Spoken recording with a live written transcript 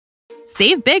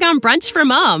Save big on brunch for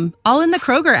mom, all in the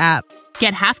Kroger app.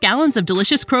 Get half gallons of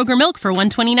delicious Kroger milk for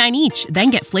 $1.29 each.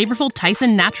 Then get flavorful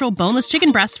Tyson natural boneless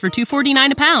chicken breasts for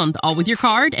 $2.49 a pound, all with your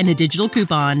card and a digital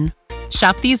coupon.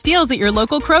 Shop these deals at your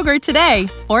local Kroger today,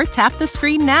 or tap the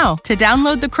screen now to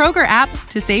download the Kroger app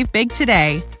to save big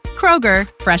today. Kroger,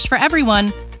 fresh for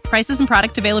everyone. Prices and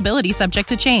product availability subject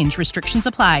to change. Restrictions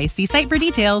apply. See site for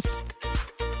details.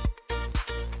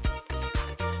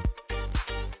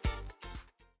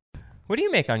 What do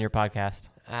you make on your podcast?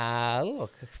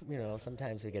 Look,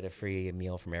 sometimes we get a free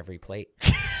meal from every plate.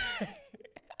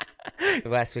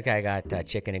 Last week I got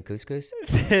chicken and couscous.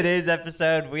 Today's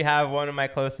episode, we have one of my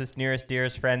closest, nearest,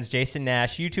 dearest friends, Jason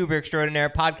Nash, YouTuber extraordinaire,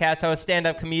 podcast host,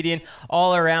 stand-up comedian,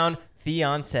 all-around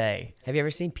fiance. Have you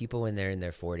ever seen people when they're in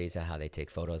their 40s and how they take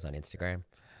photos on Instagram?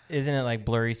 Isn't it like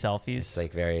blurry selfies? It's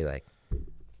like very like...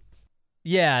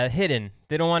 Yeah, hidden.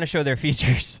 They don't want to show their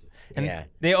features. And yeah.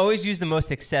 They always use the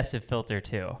most excessive filter,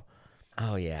 too.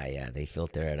 Oh, yeah. They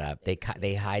filter it up.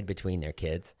 They hide between their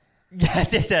kids.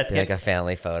 Yes. It's like a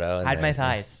family photo. And hide my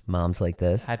thighs. Mom's like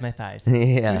this. Hide my thighs.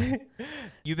 Yeah.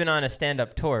 You've been on a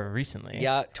stand-up tour recently.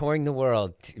 Yeah, touring the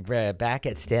world. Back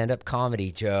at stand-up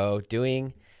comedy, Joe,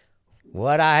 doing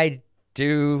what I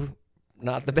do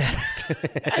not the best.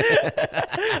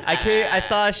 I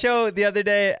saw a show the other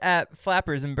day at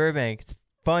Flappers in Burbank. It's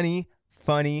funny,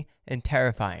 and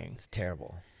terrifying. It's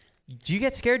terrible. Do you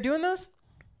get scared doing those?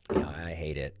 No, I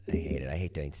hate it. I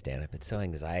hate doing stand-up. It's so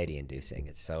anxiety-inducing.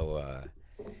 It's so...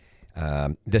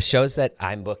 the shows that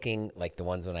I'm booking, like the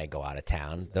ones when I go out of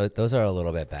town, those are a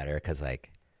little bit better because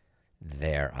like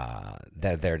they're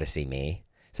there to see me,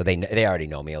 so they already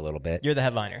know me a little bit. You're the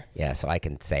headliner. Yeah, so I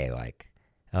can say like,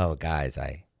 "Oh, guys,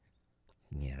 I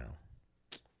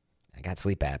got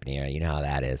sleep apnea. You know how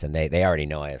that is," and they already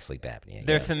know I have sleep apnea.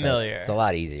 They're familiar. So it's a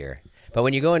lot easier. But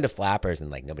when you go into Flappers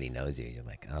and like nobody knows you, you're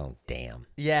like, "Oh, damn."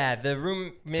 Yeah, the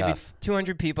room maybe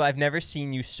 200 people. I've never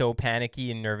seen you so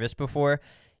panicky and nervous before.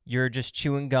 You're just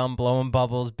chewing gum, blowing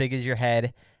bubbles big as your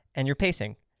head, and you're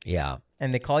pacing. Yeah.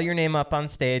 And they call your name up on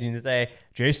stage and they say,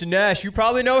 Jason Nash, you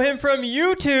probably know him from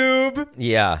YouTube.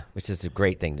 Yeah, which is a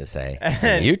great thing to say.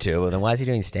 YouTube? Well, then why is he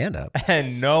doing stand-up?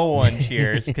 And no one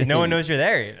cheers because no one knows you're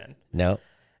there even. No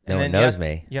one knows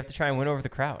me. You have to try and win over the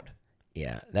crowd.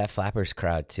 Yeah, that Flappers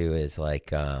crowd, too, is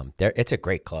like, it's a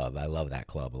great club. I love that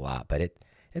club a lot. But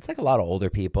it's like a lot of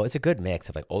older people. It's a good mix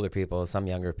of like older people, some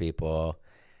younger people.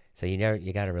 So you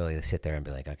got to really sit there and be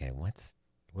like, okay,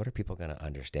 what are people going to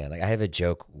understand? Like I have a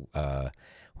joke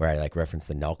where I like reference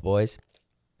the Nelk Boys.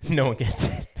 No one gets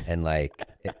it. And like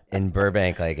in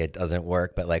Burbank, like it doesn't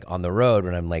work. But like on the road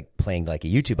when I'm like playing like a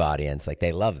YouTube audience, like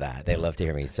they love that. They love to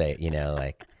hear me say it,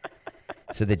 like.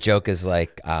 So the joke is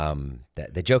like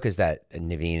the joke is that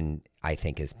Naveen I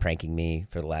think is pranking me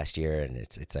for the last year, and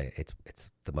it's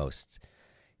the most.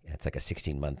 It's like a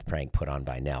 16-month prank put on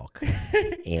by Nelk,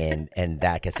 and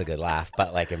that gets a good laugh.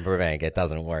 But like in Burbank, it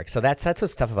doesn't work. So that's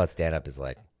what's tough about stand-up is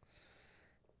like,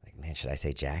 man, should I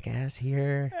say jackass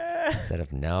here instead of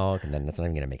Nelk? And then that's not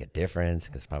even gonna make a difference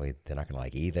because probably they're not gonna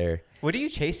like either. What are you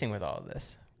chasing with all of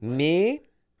this? Me?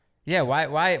 Yeah.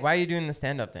 Why are you doing the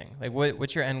stand-up thing? Like,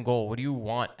 what's your end goal? What do you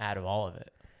want out of all of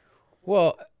it?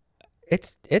 Well,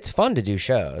 it's fun to do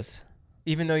shows,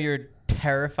 even though you're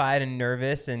terrified and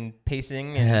nervous and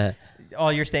pacing and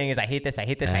all you're saying is I hate this, I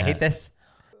hate this, I hate this.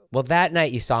 Well, that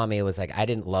night you saw me, it was like I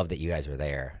didn't love that you guys were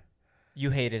there. You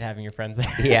hated having your friends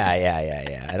there.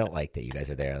 Yeah. I don't like that you guys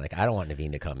are there. Like I don't want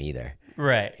Naveen to come either.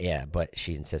 Right. Yeah, but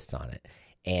she insists on it.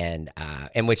 And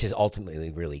which is ultimately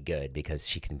really good because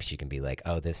she can be like,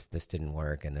 "Oh, this didn't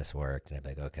work and this worked." And I'm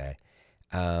like, "Okay."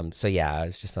 So yeah, I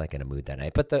was just like in a mood that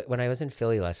night. But when I was in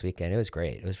Philly last weekend, it was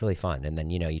great. It was really fun. And then,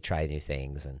 you try new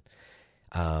things and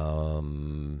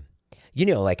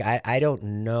like I don't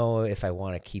know if I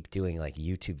want to keep doing like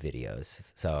YouTube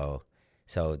videos. So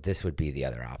this would be the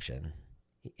other option.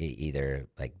 Either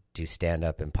like do stand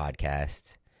up and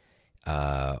podcast,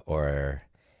 or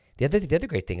the other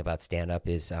great thing about stand up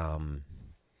is stand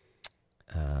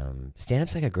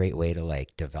up's like a great way to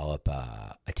like develop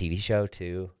a TV show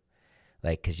too.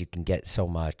 Like, cause you can get so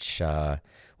much,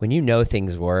 when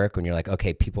things work, when you're like,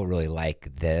 okay, people really like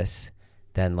this,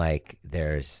 then like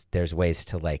there's ways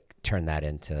to like turn that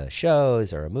into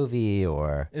shows or a movie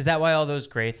or. Is that why all those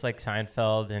greats like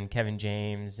Seinfeld and Kevin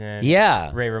James and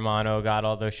Ray Romano got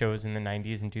all those shows in the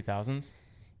 90s and 2000s?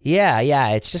 Yeah.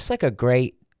 It's just like a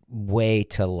great way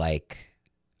to like,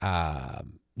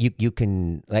 you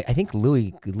can like, I think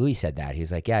Louis said that.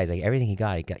 He's like, yeah, he's like everything you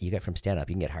get from stand up.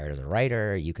 You can get hired as a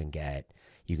writer. You can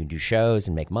do shows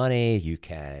and make money. You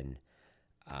can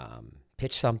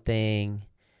pitch something.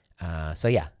 So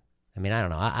yeah, I mean, I don't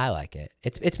know. I like it.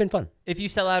 It's been fun. If you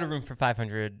sell out a room for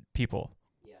 500 people,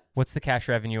 what's the cash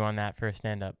revenue on that for a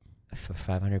stand-up? For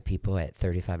 500 people at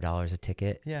 $35 a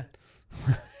ticket? Yeah.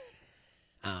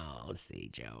 Oh, let's see,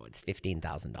 Joe. It's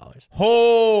 $15,000.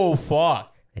 Oh,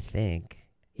 fuck. I think.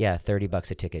 Yeah,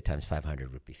 $30 a ticket times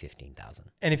 500 would be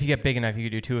 15,000. And if you get big enough, you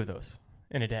could do 2 of those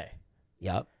in a day.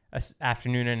 Yep. An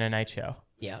afternoon and a night show.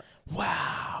 Yep.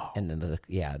 Wow. And then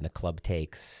the club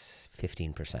takes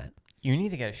 15%. You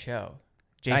need to get a show.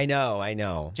 Jason, I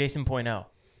know. Jason Point oh.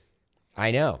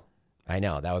 I know.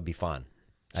 That would be fun.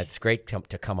 It's great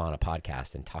to come on a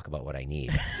podcast and talk about what I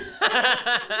need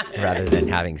rather than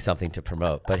having something to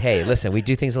promote. But hey, listen, we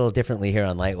do things a little differently here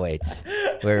on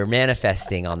Lightweights. We're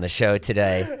manifesting on the show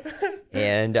today.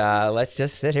 And let's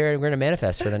just sit here and we're going to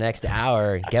manifest for the next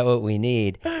hour and get what we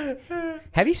need.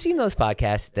 Have you seen those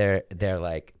podcasts? They're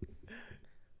like,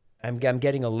 I'm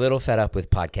getting a little fed up with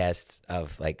podcasts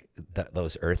of like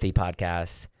those earthy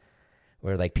podcasts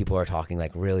where like people are talking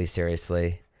like really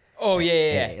seriously. Oh,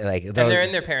 yeah. Like and they're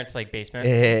in their parents' like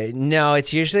basement. No,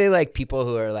 it's usually like people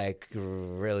who are like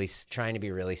really trying to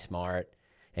be really smart.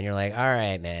 And you're like, all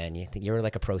right, man, you're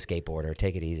like a pro skateboarder.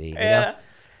 Take it easy. You know?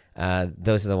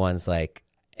 Those are the ones like,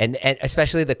 and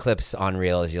especially the clips on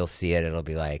Reels, you'll see it. It'll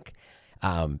be like,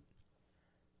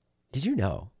 did you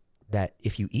know that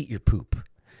if you eat your poop,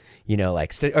 you know,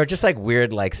 like, or just like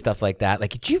weird, like stuff like that. Like,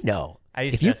 did you know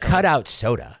if you cut out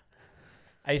soda?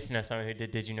 I used to know someone who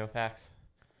did you know facts?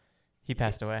 He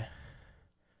passed away.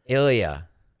 Ilya.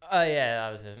 Oh, yeah, that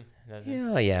was him.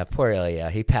 Oh, yeah, poor Ilya.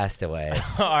 He passed away.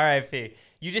 R.I.P.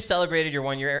 You just celebrated your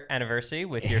 1-year anniversary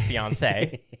with your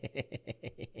fiance.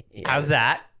 Yeah. How's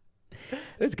that? It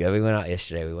was good. We went out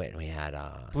yesterday. We went and we had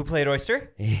Blue Plate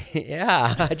Oyster?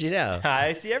 Yeah, how'd you know?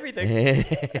 I see everything.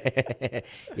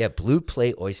 Yeah, Blue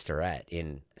Plate Oysterette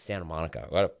in Santa Monica.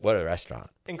 What a restaurant.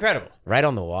 Incredible. Right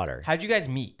on the water. How'd you guys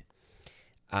meet?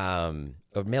 A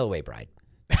mail-away bride.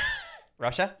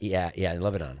 Russia? Yeah, in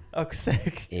Lebanon. Oh,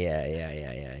 sick.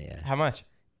 Yeah. How much?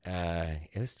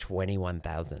 It was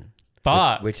 $21,000.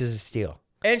 Fuck. Which is a steal.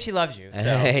 And she loves you. So.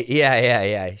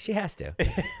 Yeah. She has to,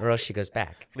 or else she goes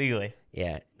back legally.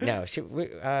 Yeah. No.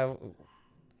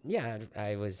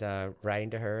 I was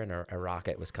writing to her, and a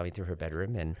rocket was coming through her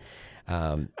bedroom, and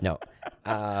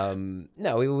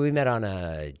we met on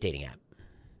a dating app.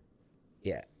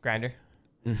 Yeah. Grindr.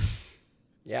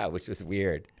 Yeah, which was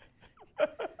weird.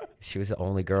 She was the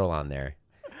only girl on there,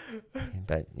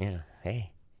 but yeah,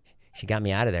 hey, she got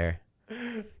me out of there.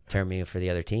 Turned me for the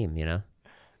other team, you know?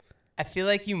 I feel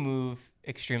like you move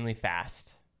extremely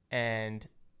fast and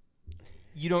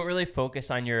you don't really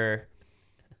focus on your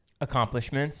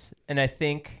accomplishments. And I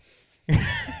think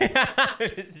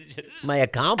my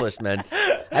accomplishments.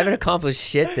 I haven't accomplished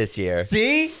shit this year.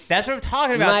 See? That's what I'm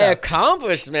talking about. My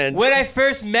accomplishments. When I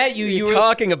first met you, you were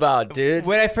talking about, dude.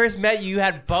 When I first met you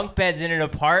had bunk beds in an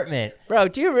apartment. Bro,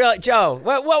 do you realize, Joe,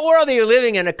 what world are you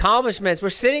living in? Accomplishments. We're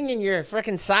sitting in your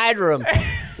freaking side room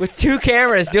with 2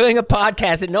 cameras doing a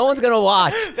podcast that no one's going to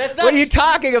watch. What are you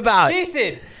talking about?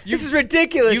 Jason, this is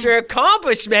ridiculous. Your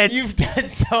accomplishments. You've done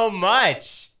so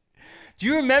much. Do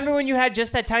you remember when you had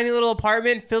just that tiny little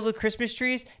apartment filled with Christmas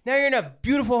trees? Now you're in a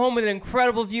beautiful home with an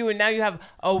incredible view, and now you have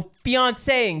a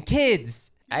fiance and kids.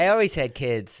 I always had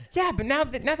kids. Yeah, but now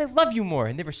they love you more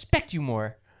and they respect you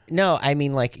more. No, I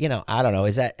mean, like, you know, I don't know.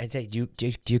 Do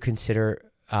you consider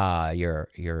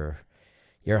your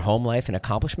home life an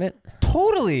accomplishment?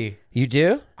 Totally. You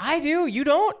do? I do. You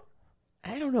don't?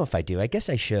 I don't know if I do. I guess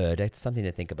I should. It's something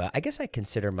to think about. I guess I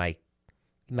consider my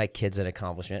kids an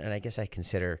accomplishment, and I guess I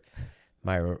consider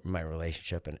my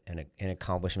relationship an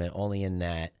accomplishment only in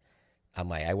that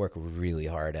I work really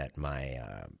hard at my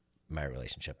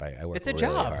relationship. I work really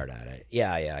hard at it.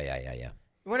 Yeah.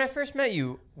 When I first met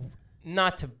you, no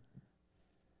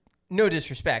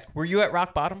disrespect, were you at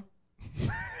rock bottom?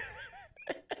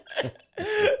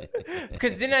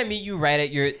 Because didn't I meet you right at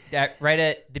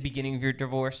the beginning of your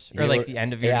divorce, or like the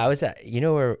end of your? Yeah, I was at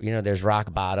where there's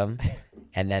rock bottom,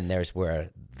 and then there's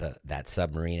where that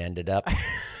submarine ended up.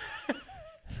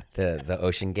 The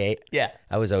Ocean Gate. Yeah.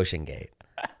 I was Ocean Gate.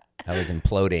 I was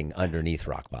imploding underneath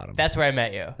rock bottom. That's where I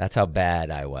met you. That's how bad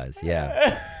I was.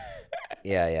 Yeah.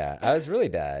 Yeah. I was really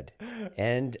bad.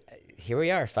 And here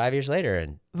we are 5 years later.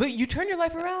 And look, you turned your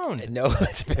life around. No,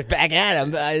 it's back at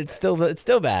him. It's still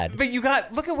bad. But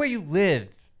look at where you live.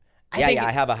 I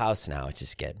have a house now, which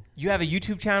is good. You have a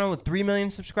YouTube channel with 3 million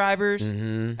subscribers.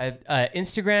 Mm-hmm. An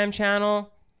Instagram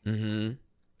channel. Mm-hmm.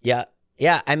 Yeah.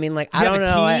 I mean, like, I don't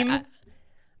know. I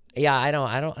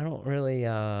don't really.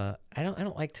 I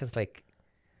don't like to like.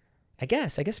 I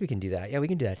guess we can do that. Yeah, we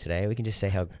can do that today. We can just say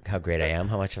how great I am,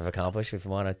 how much I've accomplished. If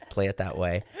we want to play it that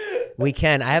way, we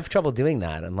can. I have trouble doing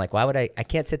that. I'm like, why would I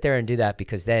can't sit there and do that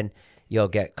because then you'll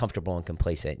get comfortable and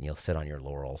complacent and you'll sit on your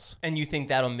laurels. And you think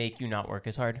that'll make you not work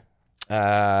as hard?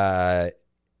 Yeah.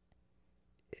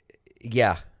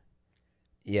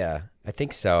 I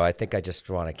think so. I think I just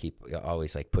want to keep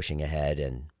always like pushing ahead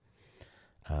and.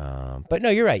 But no,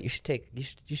 you're right. You should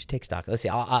take stock. Let's see.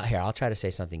 I'll try to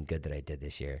say something good that I did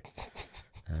this year.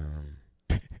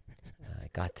 I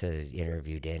got to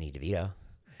interview Danny DeVito.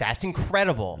 That's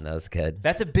incredible. And that was good.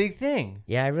 That's a big thing.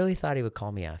 Yeah, I really thought he would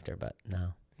call me after, but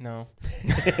no. No.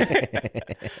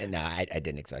 No, I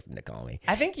didn't expect him to call me.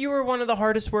 I think you were one of the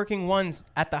hardest working ones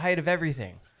at the height of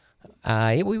everything.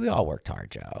 We all worked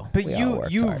hard, Joe. But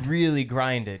you really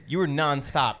grinded. You were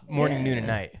nonstop, morning, noon, and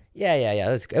night. Yeah.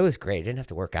 It was great. I didn't have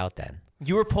to work out then.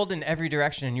 You were pulled in every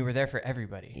direction, and you were there for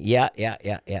everybody. Yeah.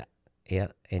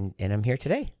 And I'm here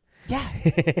today. Yeah.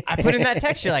 I put in that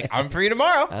text. You're like, I'm free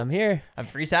tomorrow. I'm here. I'm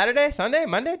free Saturday, Sunday,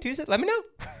 Monday, Tuesday. Let me know.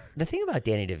 The thing about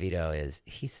Danny DeVito is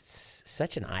he's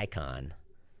such an icon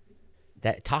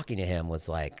that talking to him was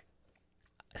like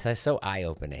so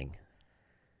eye-opening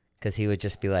because he would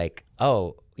just be like,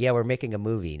 oh, yeah, we're making a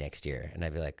movie next year. And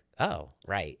I'd be like, oh,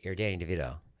 right, you're Danny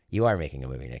DeVito. You are making a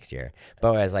movie next year.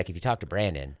 But whereas, like, if you talk to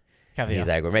Brandon, he's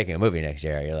like, we're making a movie next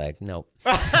year. You're like, nope.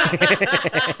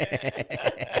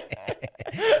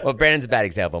 Well, Brandon's a bad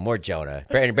example. More Jonah.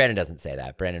 Brandon doesn't say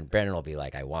that. Brandon will be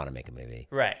like, I want to make a movie.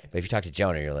 Right. But if you talk to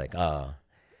Jonah, you're like, oh.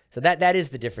 So that is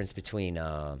the difference between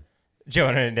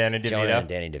Jonah and Danny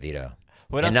DeVito.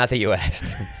 What else? Not that you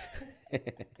asked.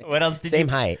 What else did Same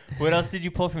height. What else did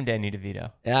you pull from Danny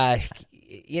DeVito?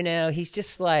 He's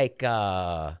just like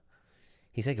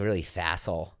he's like really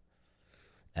facile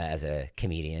as a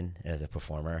comedian and as a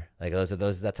performer. Like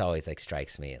those that's always like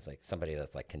strikes me. It's like somebody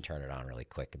that's like can turn it on really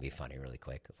quick and be funny really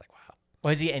quick. It's like, wow.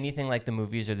 Was he anything like the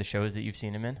movies or the shows that you've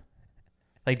seen him in?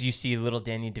 Like, do you see little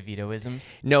Danny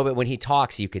DeVito-isms? No, but when he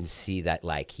talks, you can see that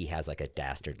like he has like a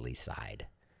dastardly side.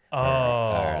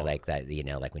 Oh. Or like that,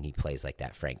 like when he plays like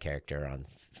that Frank character on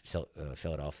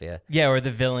Philadelphia. Yeah, or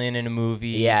the villain in a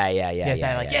movie. Yeah. He has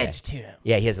that edge to him.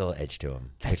 Yeah, he has a little edge to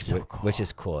him. That's so cool. Which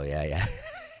is cool, yeah.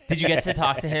 Did you get to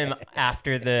talk to him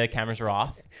after the cameras were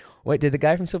off? Wait, did the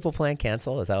guy from Simple Plan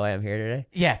cancel? Is that why I'm here today?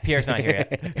 Yeah, Pierre's not here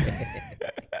yet.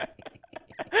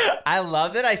 I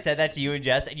love that I said that to you and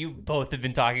Jess, and you both have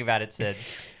been talking about it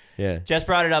since. Yeah. Jess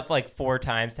brought it up like 4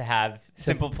 times to have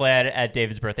Simple Plan at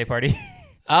David's birthday party.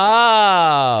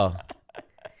 Oh.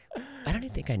 I don't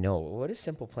even think I know. What does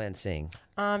Simple Plan sing?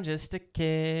 I'm just a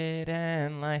kid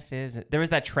and life isn't... There was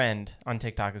that trend on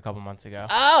TikTok a couple months ago.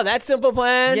 Oh, that's Simple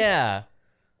Plan? Yeah.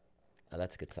 Oh,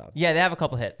 that's a good song. Yeah, they have a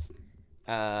couple hits.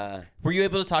 Were you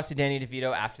able to talk to Danny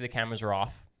DeVito after the cameras were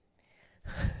off?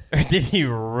 Or did he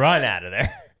run out of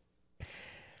there?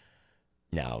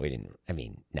 No, we didn't. I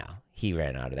mean, no, he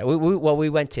ran out of there. We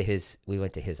went to his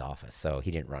office, so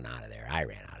he didn't run out of there. I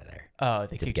ran out of there. Oh,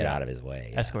 they to get out of his way.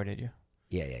 Yeah. Escorted you.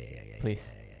 Yeah. Please.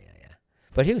 Yeah.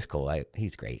 But he was cool.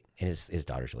 He's great, and his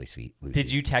daughter's really sweet. Lucy.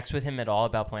 Did you text with him at all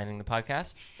about planning the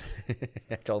podcast?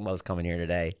 I told him I was coming here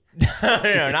today.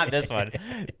 No, not this one.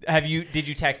 Did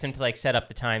you text him to like set up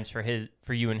the times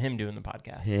for you and him doing the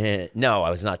podcast? No, I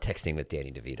was not texting with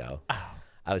Danny DeVito. Oh.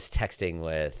 I was texting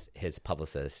with his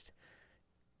publicist,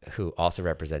 who also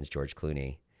represents George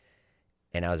Clooney,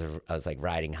 and I was like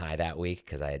riding high that week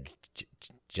because I had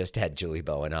just had Julie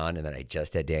Bowen on, and then I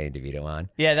just had Danny DeVito on.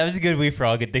 Yeah, that was a good week for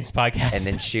All Good Things podcast.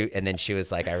 And then she was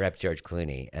like, I rep George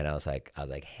Clooney, and I was like,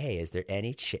 hey, is there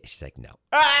any? She's like, no.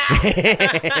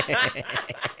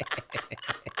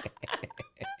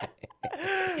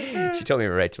 She told me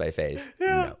right to my face.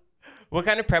 Yeah. No. What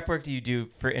kind of prep work do you do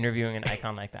for interviewing an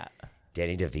icon like that?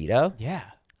 Danny DeVito? Yeah.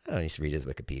 I don't need to read his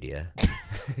Wikipedia.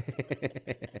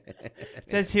 It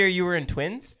says here you were in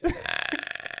Twins.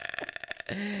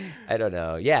 I don't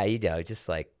know. Yeah, just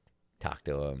like talk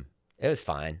to him. It was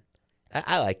fine.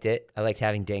 I liked it. I liked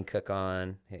having Dane Cook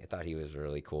on. I thought he was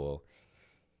really cool.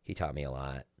 He taught me a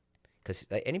lot. Because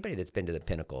anybody that's been to the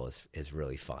Pinnacle is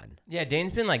really fun. Yeah,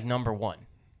 Dane's been like number 1.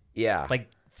 Yeah. Like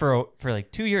for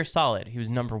like 2 years solid, he was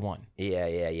number 1.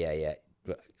 Yeah.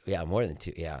 Yeah, more than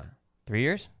 2. Yeah. 3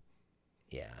 years?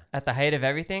 Yeah. At the height of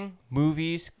everything,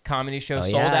 movies, comedy shows,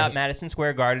 sold out Madison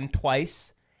Square Garden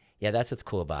twice. Yeah, that's what's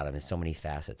cool about him. There's so many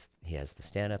facets. He has the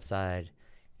stand-up side,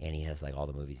 and he has like all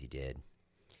the movies he did,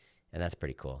 and that's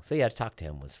pretty cool. So yeah, to talk to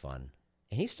him was fun,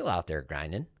 and he's still out there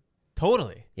grinding.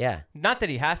 Totally. Yeah. Not that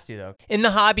he has to, though. In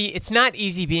the hobby, it's not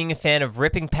easy being a fan of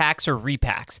ripping packs or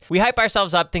repacks. We hype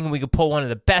ourselves up thinking we could pull one of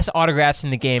the best autographs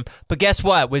in the game, but guess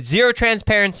what? With zero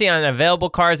transparency on available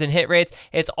cards and hit rates,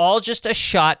 it's all just a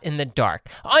shot in the dark.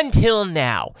 Until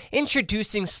now.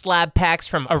 Introducing slab packs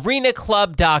from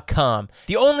arenaclub.com,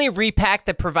 the only repack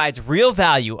that provides real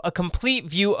value, a complete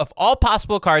view of all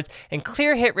possible cards, and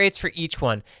clear hit rates for each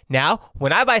one. Now,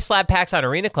 when I buy slab packs on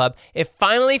Arena Club, it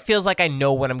finally feels like I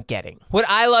know what I'm getting. What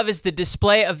I love is the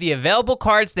display of the available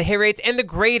cards, the hit rates, and the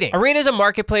grading. Arena is a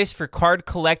marketplace for card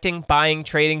collecting, buying,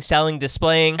 trading, selling,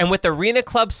 displaying, and with Arena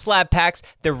Club slab packs,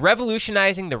 they're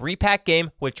revolutionizing the repack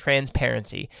game with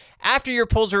transparency. After your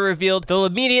pulls are revealed, they'll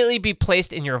immediately be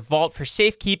placed in your vault for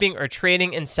safekeeping or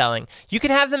trading and selling. You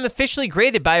can have them officially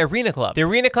graded by Arena Club. The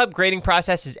Arena Club grading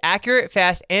process is accurate,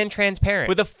 fast, and transparent,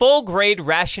 with a full grade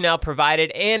rationale provided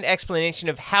and explanation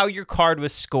of how your card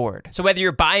was scored. So whether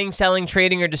you're buying, selling,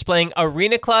 trading, or displaying,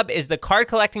 Arena Club is the card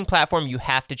collecting platform you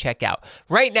have to check out.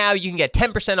 Right now, you can get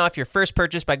 10% off your first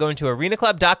purchase by going to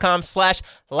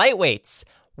arenaclub.com/lightweights.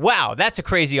 Wow, that's a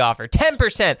crazy offer.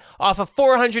 10% off a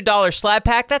 $400 slab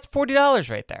pack. That's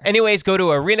 $40 right there. Anyways, go to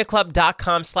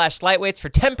arenaclub.com/lightweights for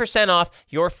 10% off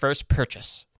your first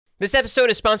purchase. This episode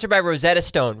is sponsored by Rosetta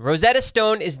Stone. Rosetta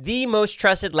Stone is the most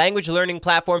trusted language learning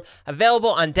platform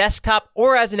available on desktop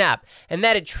or as an app, and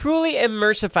that it truly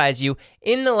immersifies you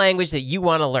in the language that you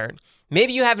want to learn.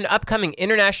 Maybe you have an upcoming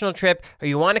international trip or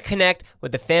you want to connect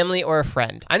with a family or a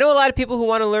friend. I know a lot of people who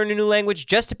want to learn a new language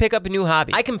just to pick up a new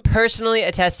hobby. I can personally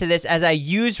attest to this as I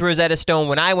used Rosetta Stone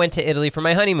when I went to Italy for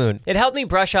my honeymoon. It helped me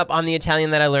brush up on the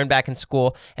Italian that I learned back in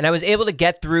school, and I was able to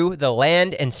get through the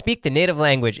land and speak the native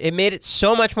language. It made it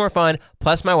so much more fun,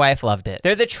 plus my wife loved it.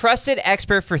 They're the trusted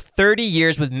expert for 30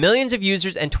 years with millions of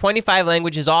users and 25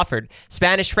 languages offered.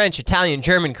 Spanish, French, Italian,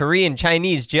 German, Korean,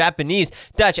 Chinese, Japanese,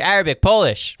 Dutch, Arabic,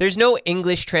 Polish. There's no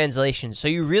English translation, so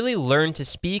you really learn to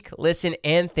speak, listen,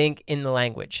 and think in the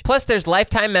language. Plus, there's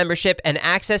lifetime membership and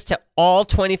access to all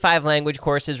 25 language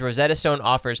courses Rosetta Stone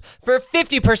offers for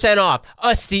 50% off.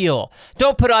 A steal.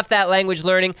 Don't put off that language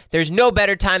learning. There's no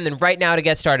better time than right now to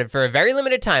get started. For a very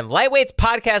limited time, Lightweight's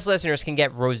podcast listeners can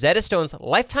get Rosetta Stone's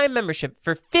lifetime membership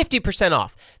for 50%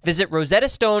 off. Visit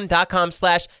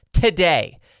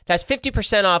rosettastone.com/today. That's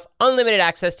 50% off unlimited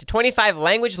access to 25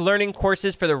 language learning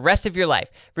courses for the rest of your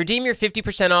life. Redeem your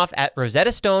 50% off at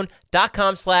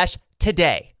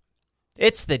rosettastone.com/today.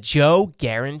 It's the Joe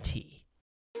guarantee.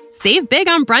 Save big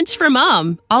on brunch for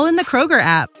mom, all in the Kroger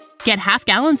app. Get half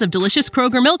gallons of delicious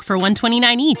Kroger milk for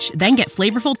 $1.29 each. Then get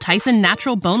flavorful Tyson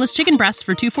natural boneless chicken breasts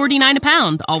for $2.49 a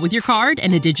pound, all with your card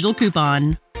and a digital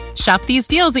coupon. Shop these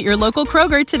deals at your local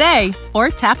Kroger today, or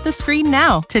tap the screen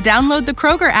now to download the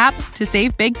Kroger app to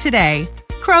save big today.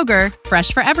 Kroger,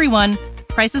 fresh for everyone.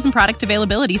 Prices and product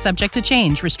availability subject to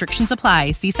change. Restrictions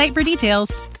apply. See site for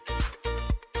details.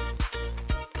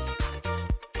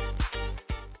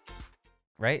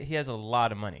 Right? He has a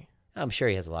lot of money. I'm sure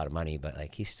he has a lot of money, but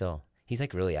like he's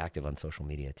like really active on social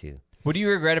media too. What do you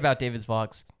regret about David's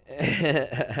vlogs?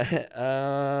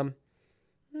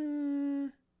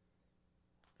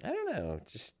 I don't know.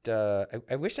 Just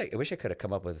I wish I could have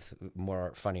come up with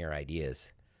more funnier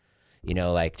ideas. You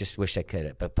know, like just wish I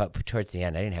could. But towards the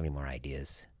end, I didn't have any more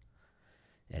ideas,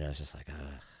 and I was just like,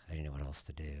 I didn't know what else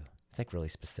to do. It's like really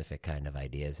specific kind of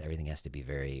ideas. Everything has to be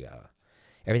very.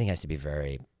 Everything has to be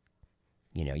very.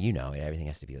 Everything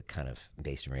has to be kind of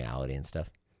based in reality and stuff.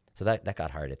 So that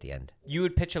got hard at the end. You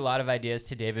would pitch a lot of ideas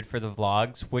to David for the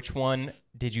vlogs. Which one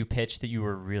did you pitch that you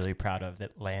were really proud of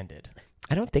that landed?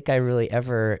 I don't think I really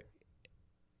ever.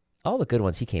 All the good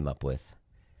ones he came up with.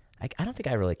 I don't think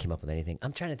I really came up with anything.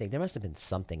 I'm trying to think. There must have been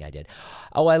something I did.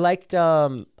 Oh, I liked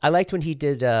when he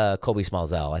did Colby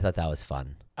Smalzell. I thought that was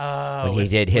fun. Oh, when he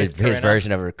did his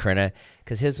version of Corinna,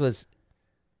 because his was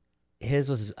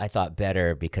I thought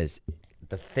better because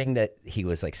the thing that he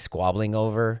was like squabbling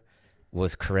over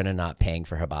was Corinna not paying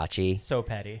for hibachi. So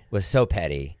petty. Was so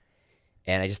petty,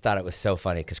 and I just thought it was so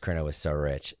funny because Corinna was so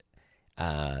rich.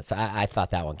 So I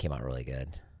thought that one came out really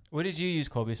good. What did you use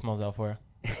Colby Smalzell for?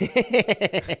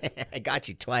 I got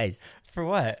you twice. For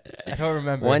what? I don't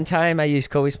remember. One time I used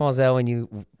Colby Smalzell when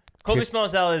you... Colby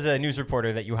Smalzell is a news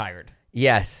reporter that you hired.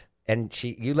 Yes. And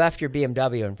you left your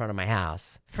BMW in front of my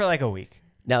house. For like a week.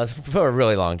 No, it was for a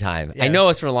really long time. Yeah. I know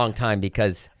it's for a long time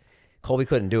because Colby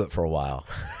couldn't do it for a while.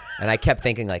 And I kept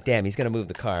thinking like, damn, he's going to move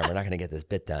the car and we're not going to get this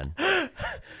bit done.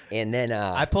 And then...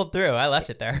 I pulled through. I left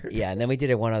it there. Yeah, and then we did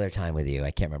it one other time with you.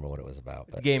 I can't remember what it was about.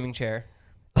 But... The gaming chair.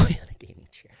 Oh, yeah, the gaming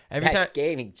chair.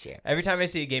 Gaming chair. Every time I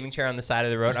see a gaming chair on the side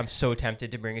of the road, I'm so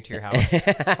tempted to bring it to your house.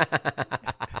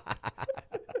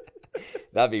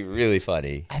 That'd be really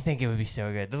funny. I think it would be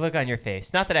so good. The look on your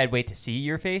face. Not that I'd wait to see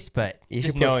your face, but You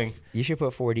just should put- knowing. You should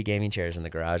put 40 gaming chairs in the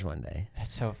garage one day.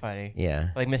 That's so funny.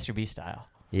 Yeah. Like Mr. B style.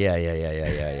 Yeah.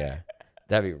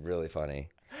 That'd be really funny.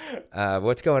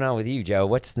 What's going on with you, Joe?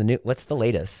 What's the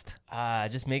latest?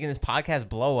 Just making this podcast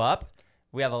blow up.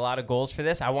 We have a lot of goals for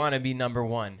this. I want to be number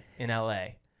one in LA.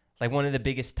 Like one of the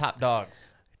biggest top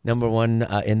dogs. Number one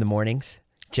in the mornings.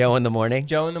 Joe in the morning.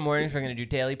 Joe in the mornings. We're going to do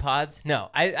daily pods. No,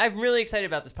 I'm really excited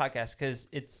about this podcast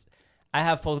because I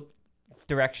have full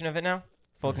direction of it now,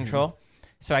 full control.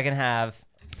 So I can have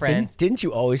friends. Didn't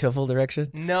you always have full direction?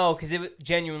 No, because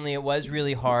it was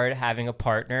really hard having a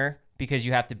partner because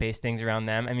you have to base things around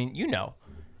them. I mean,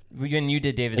 when you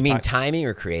did David's I mean, podcast, timing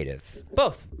or creative?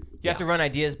 both. You have to run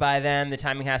ideas by them. The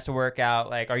timing has to work out.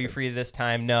 Like, are you free this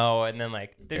time? No. And then,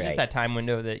 like, there's just that time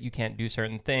window that you can't do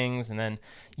certain things. And then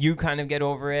you kind of get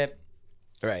over it.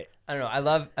 Right. I don't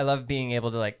know. I love being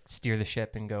able to, like, steer the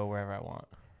ship and go wherever I want.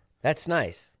 That's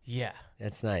nice. Yeah.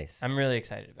 That's nice. I'm really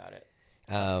excited about it.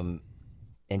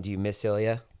 And do you miss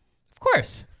Ilya? Of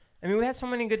course. I mean, we had so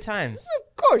many good times.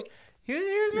 Of course. He was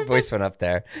Your my voice went up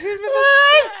there. He was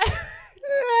my best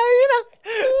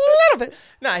A little bit.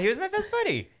 Nah, he was my best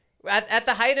buddy. At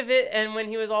the height of it, and when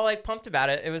he was all like pumped about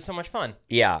it, it was so much fun.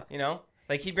 Yeah. You know,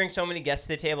 like he'd bring so many guests to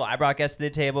the table. I brought guests to the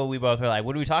table. We both were like,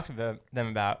 "What do we talk to them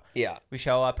about?" Yeah. We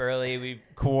show up early. We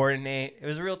coordinate. It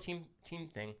was a real team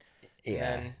thing.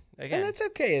 Yeah. And again, And that's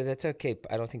okay. That's okay.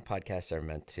 I don't think podcasts are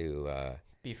meant to,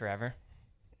 be forever.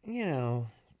 They're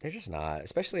just not,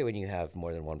 especially when you have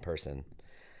more than one person.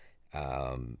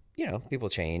 People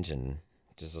change and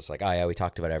just like, oh yeah, we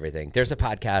talked about everything. There's a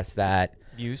podcast that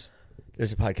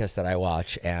I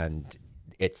watch, and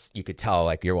you could tell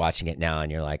like you're watching it now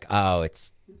and you're like, oh,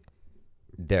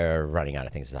 they're running out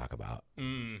of things to talk about.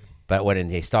 But when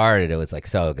they started, it was like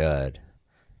so good.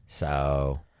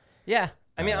 So yeah,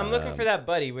 I mean, I'm looking for that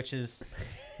buddy, which is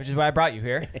why I brought you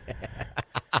here.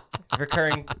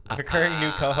 recurring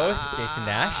new co-host Jason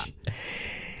Nash.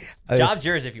 Job's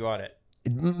yours if you want it.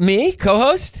 Me,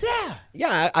 co-host? Yeah.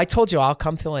 Yeah, I told you I'll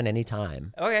come fill in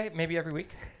anytime. Okay, maybe every week.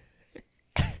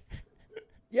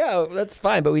 Yeah, that's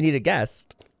fine, but we need a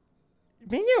guest.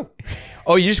 Me and you.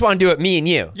 Oh, you just want to do it, me and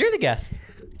you? You're the guest.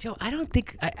 Joe, I don't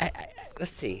think.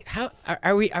 Let's see. How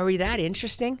are we that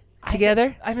interesting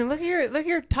together? I mean, look at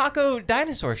your taco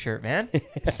dinosaur shirt, man.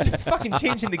 It's fucking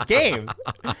changing the game.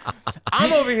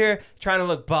 I'm over here trying to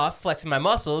look buff, flexing my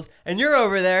muscles, and you're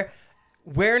over there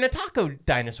wearing a taco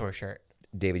dinosaur shirt.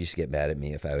 David used to get mad at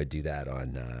me if I would do that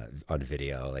on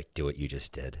video, like do what you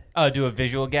just did. Oh, do a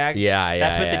visual gag? Yeah.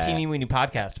 That's what the Teeny Weeny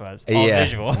podcast was. All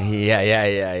visual.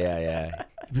 Yeah.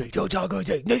 Don't taco.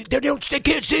 They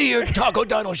can't see your taco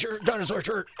dinosaur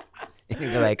shirt. And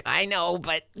you'd be like, I know,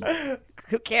 but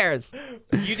who cares?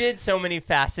 You did so many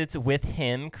facets with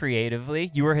him creatively.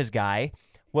 You were his guy.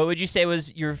 What would you say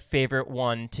was your favorite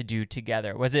one to do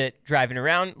together? Was it driving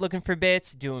around looking for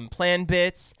bits, doing planned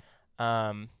bits,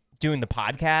 doing the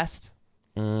podcast?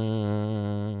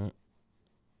 The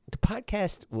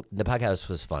podcast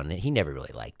was fun. He never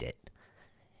really liked it,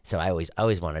 so I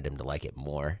always wanted him to like it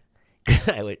more.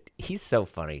 He's so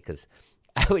funny because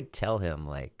I would tell him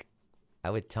like,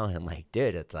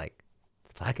 dude, it's like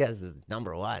the podcast is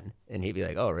number one, and he'd be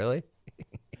like, oh really?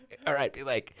 Or I'd be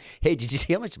like, hey, did you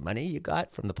see how much money you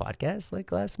got from the podcast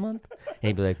like last month? And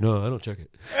he'd be like, no, I don't check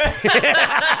it.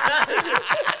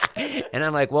 And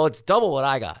I'm like, well, it's double what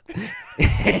I got.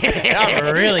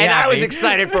 I'm really and happy. I was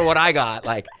excited for what I got,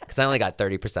 like, because I only got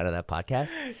 30% of that podcast.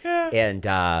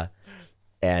 Yeah.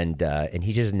 And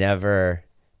he just never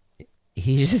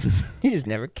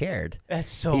cared. That's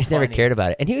so He's funny. never cared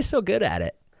about it. And he was so good at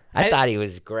it. I thought he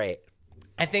was great.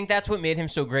 I think that's what made him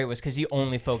so great was because he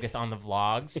only focused on the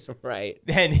vlogs. Right.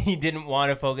 And he didn't want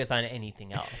to focus on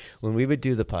anything else. When we would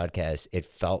do the podcast, it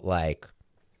felt like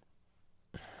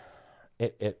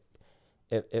it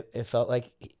felt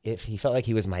like if he felt like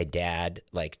he was my dad,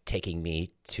 like taking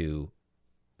me to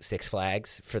Six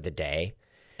Flags for the day.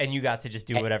 And you got to just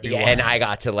do whatever you want. And I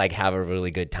got to like have a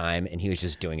really good time, and he was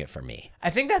just doing it for me.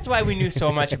 I think that's why we knew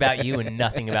so much about you and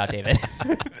nothing about David.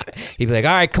 He'd be like,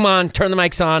 all right, come on, turn the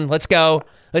mics on. Let's go.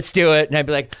 Let's do it. And I'd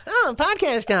be like, oh,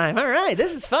 podcast time. All right,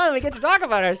 this is fun. We get to talk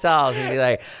about ourselves. And he'd be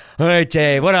like, all right,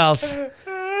 Jay, what else?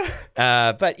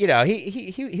 But, you know,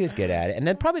 he was good at it. And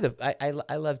then probably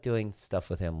I love doing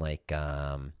stuff with him. Like,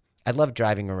 I love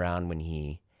driving around when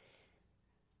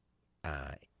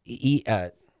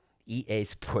EA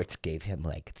Sports gave him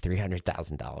like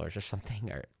 $300,000 or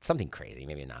something crazy,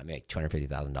 maybe not, maybe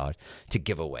 $250,000 to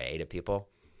give away to people.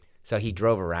 So he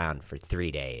drove around for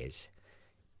 3 days,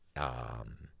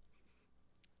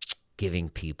 giving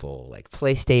people like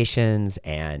PlayStations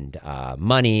and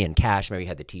money and cash. Maybe he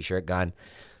had the T-shirt gun.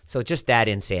 So just that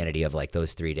insanity of like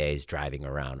those 3 days driving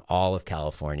around all of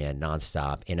California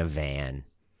nonstop in a van,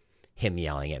 him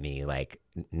yelling at me, like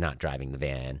not driving the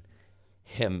van,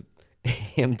 him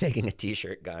taking a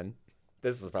T-shirt gun.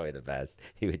 This is probably the best.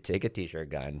 He would take a T-shirt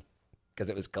gun because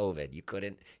it was COVID. You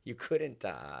couldn't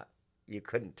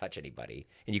touch anybody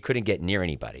and you couldn't get near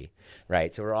anybody,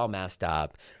 right? So we're all masked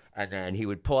up. And then he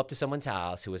would pull up to someone's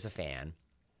house who was a fan,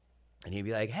 and he'd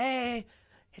be like, "Hey,"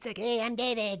 it's like, "Hey, I'm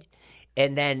David."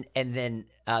 And then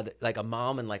like a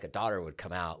mom and like a daughter would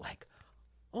come out like,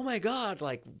 "Oh my God,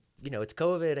 like, you know, it's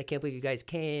COVID. I can't believe you guys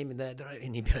came." And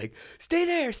he'd be like, stay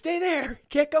there.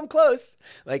 Can't come close."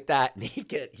 Like that. And he'd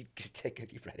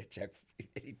write a check.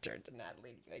 And he'd turn to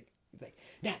Natalie and he'd be like,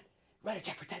 "Nat, write a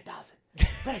check for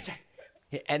 $10,000. Write a check."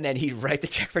 And then he'd write the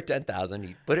check for $10,000.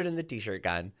 He'd put it in the T-shirt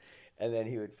gun. And then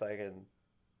he would fucking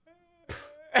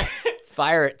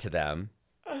fire it to them.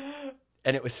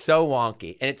 And it was so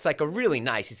wonky. And it's like a really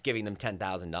nice, he's giving them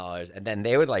 $10,000. And then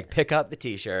they would like pick up the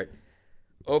T-shirt,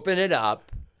 open it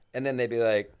up, and then they'd be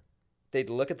like,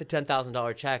 they'd look at the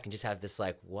 $10,000 check and just have this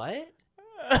like, what?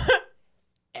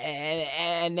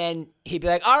 and then he'd be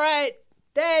like, "All right,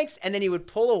 thanks." And then he would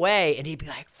pull away and he'd be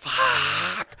like,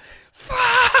 fuck.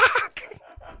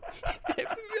 And he'd be like,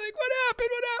 what happened?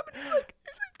 He's like,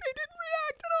 they didn't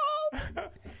react at all.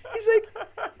 He's like,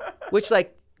 which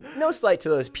like, no slight to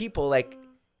those people. Like,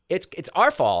 it's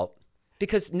our fault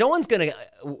because no one's gonna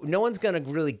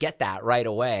really get that right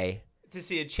away. To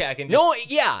see a check and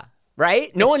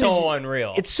right? No one. It's so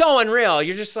unreal. It's so unreal.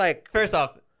 You're just like, first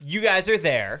off, you guys are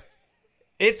there.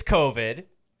 It's COVID.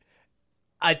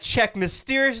 A check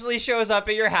mysteriously shows up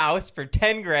at your house for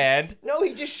 $10,000. No,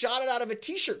 he just shot it out of a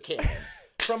T-shirt can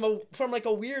from like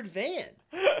a weird van.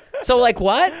 So like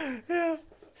what? Yeah.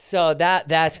 So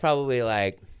that's probably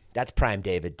like, that's prime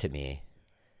David to me.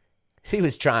 He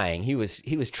was trying. He was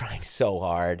trying so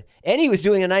hard, and he was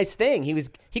doing a nice thing.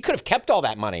 He could have kept all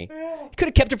that money. He could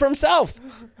have kept it for himself.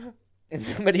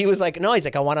 But he was like, no. He's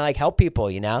like, I want to like help people,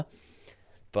 you know.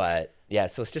 But yeah,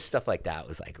 so it's just stuff like that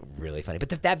was like really funny. But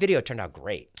that video turned out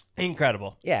great.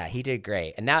 Incredible. Yeah, he did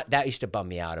great, and that used to bum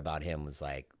me out about him was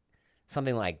like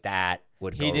something like that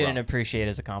would go He didn't wrong. Appreciate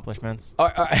his accomplishments.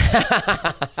 Or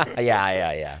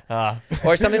yeah.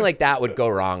 Or something like that would go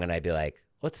wrong, and I'd be like,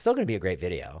 well, it's still going to be a great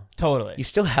video. Totally. You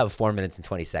still have 4 minutes and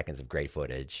 20 seconds of great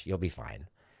footage. You'll be fine.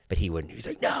 But he wouldn't. He's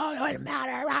like, no, it doesn't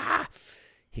matter. Ah.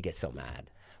 He gets so mad.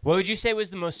 What would you say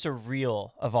was the most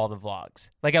surreal of all the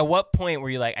vlogs? Like, at what point were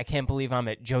you like, I can't believe I'm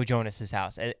at Joe Jonas's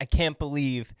house. I can't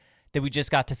believe that we just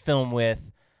got to film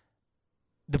with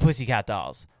the Pussycat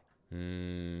Dolls.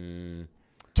 Kevin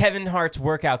Hart's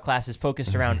workout class is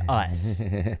focused around us.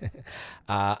 The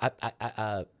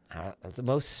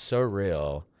most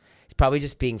surreal is probably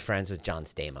just being friends with John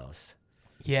Stamos.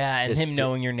 Yeah, and him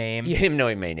knowing your name. Yeah, him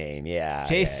knowing my name, yeah.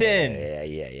 Jason.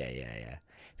 Yeah.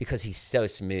 Because he's so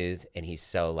smooth and he's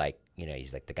so like, you know,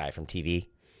 he's like the guy from TV.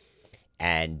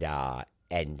 And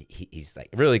he's like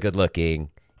really good looking.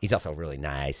 He's also really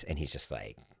nice. And he's just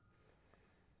like,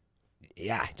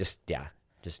 just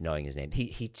knowing his name.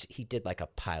 He did like a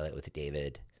pilot with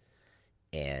David,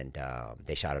 and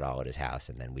they shot it all at his house,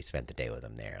 and then we spent the day with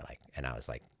him there. Like, and I was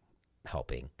like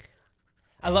helping.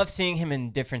 I love seeing him in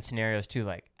different scenarios too,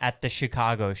 like at the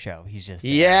Chicago show. He's just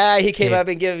there. Yeah, he came up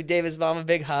and gave David's mom a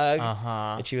big hug,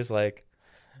 and she's like,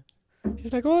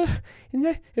 "Oh,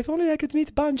 if only I could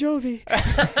meet Bon Jovi."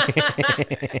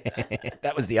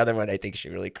 That was the other one I think she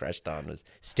really crushed on, was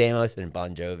Stamos and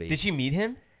Bon Jovi. Did she meet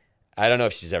him? I don't know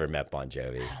if she's ever met Bon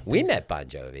Jovi. We met Bon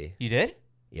Jovi. You did?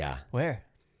 Yeah. Where?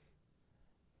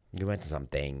 We went to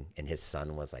something, and his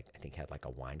son was like, I think had like a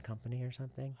wine company or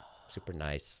something. Super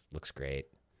nice, looks great,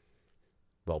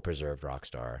 well-preserved rock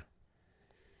star.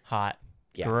 Hot.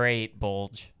 Yeah. Great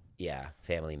bulge. Yeah,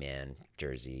 family man,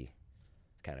 Jersey.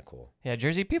 Kind of cool. Yeah,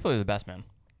 Jersey people are the best, man.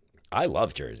 I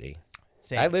love Jersey.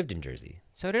 Same. I lived in Jersey.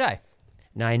 So did I.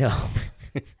 No, I know.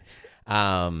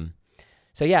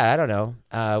 So yeah, I don't know.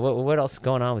 What else is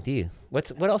going on with you?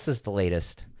 What else is the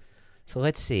latest? So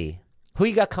let's see. Who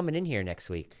you got coming in here next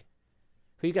week?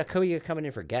 Who you got coming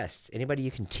in for guests? Anybody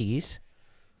you can tease?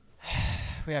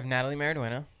 We have Natalie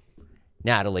Mariduena.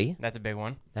 Natalie. That's a big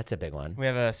one. That's a big one. We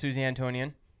have Susie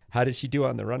Antonian. How did she do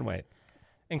on the runway?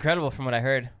 Incredible from what I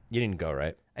heard. You didn't go,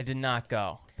 right? I did not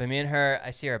go. But me and her,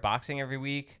 I see her boxing every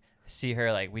week. I see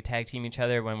her, like, we tag team each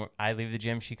other. When I leave the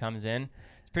gym, she comes in.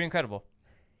 It's pretty incredible.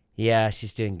 Yeah,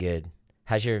 she's doing good.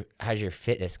 How's your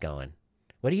fitness going?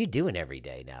 What are you doing every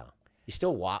day now? You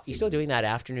still walk? You still doing that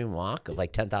afternoon walk of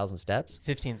like 10,000 steps?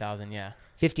 15,000, yeah.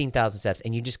 15,000 steps,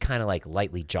 and you just kind of like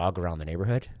lightly jog around the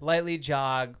neighborhood? Lightly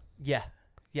jog. Yeah.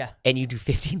 Yeah. And you do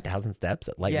 15,000 steps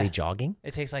lightly jogging?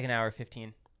 It takes like an hour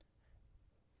 15.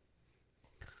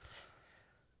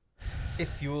 It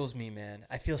fuels me, man.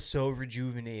 I feel so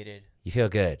rejuvenated. You feel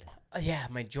good? Yeah,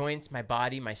 my joints, my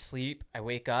body, my sleep. I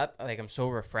wake up like I'm so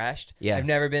refreshed. Yeah. I've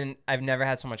never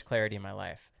had so much clarity in my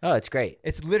life. Oh, it's great.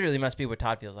 It's literally must be what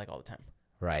Todd feels like all the time.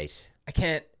 Right. I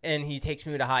can't, and he takes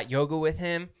me to hot yoga with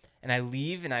him, and I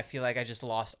leave, and I feel like I just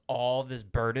lost all this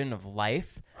burden of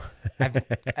life.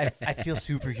 I feel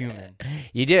superhuman.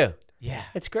 You do? Yeah.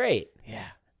 It's great. Yeah.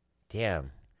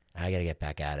 Damn. I got to get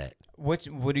back at it. What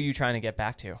are you trying to get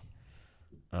back to?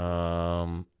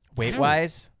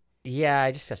 Weight-wise? Yeah,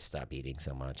 I just have to stop eating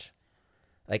so much.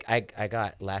 Like I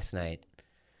got last night.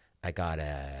 I got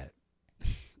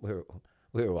we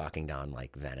were walking down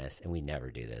like Venice, and we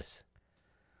never do this.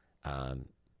 And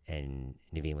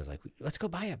Naveen was like, "Let's go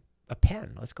buy a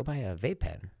pen. Let's go buy a vape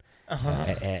pen."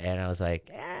 And I was like,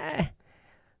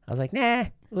 nah,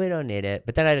 we don't need it.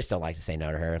 But then I just don't like to say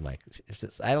no to her. I'm like,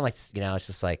 I don't like, it's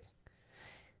just like.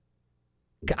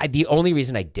 The only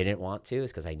reason I didn't want to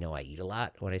is because I know I eat a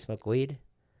lot when I smoke weed.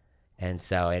 And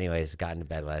so anyways, got into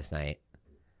bed last night.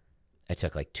 I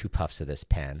took like 2 puffs of this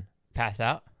pen. Pass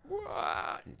out?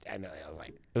 I was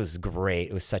like, it was great.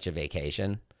 It was such a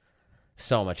vacation.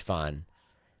 So much fun.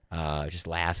 Just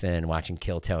laughing, watching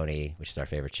Kill Tony, which is our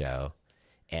favorite show.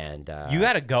 And you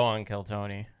got to go on Kill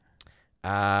Tony.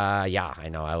 Yeah, I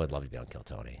know. I would love to be on Kill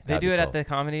Tony. They do it at the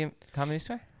comedy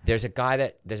store? There's a guy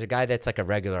that's like a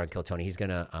regular on Kill Tony. He's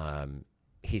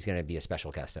gonna be a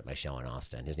special guest at my show in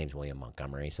Austin. His name's William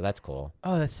Montgomery, so that's cool.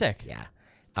 Oh, that's sick. Yeah.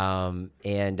 But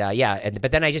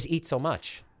then I just eat so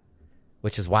much,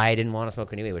 which is why I didn't want to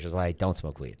smoke any weed, which is why I don't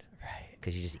smoke weed. Right.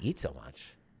 Because you just eat so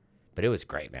much. But it was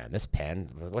great, man. This pen,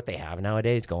 what they have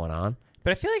nowadays going on.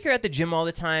 But I feel like you're at the gym all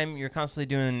the time. You're constantly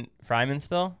doing Fryman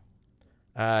still.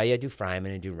 Yeah, do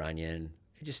Fryman and do Runyon.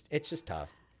 It's just tough.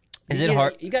 Is it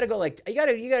hard? You gotta go you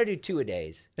gotta do 2 a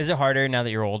days. Is it harder now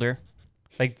that you're older?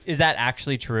 Like, is that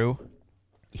actually true?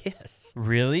 Yes.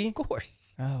 Really? Of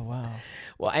course. Oh, wow.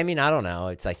 Well, I mean, I don't know.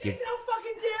 It's like How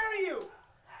fucking dare you?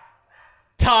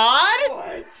 Todd?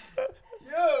 What?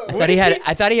 Dude.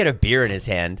 I thought he had a beer in his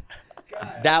hand.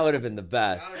 God. That would have been the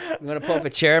best. You want to pull up a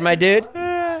chair, my dude? Do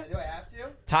I have to?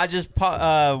 Todd just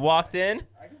walked in.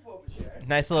 I can pull up a chair.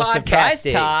 Nice little surprise,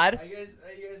 Podcasting. Todd. Are you guys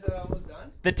almost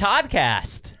done? The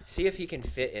Toddcast. See if he can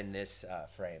fit in this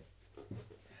frame. What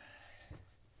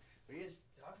are you guys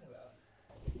talking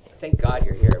about? Thank God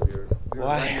you're here. We were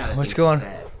Why? running out of What's things going to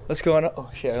say. What's going on? Oh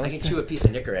shit! I can chew a piece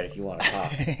of Nicorette if you want to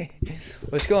talk.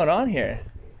 What's going on here?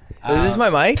 Is this my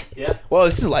mic? Yeah. Well,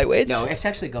 this is lightweights. No, it's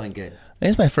actually going good. This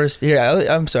is my first. Here,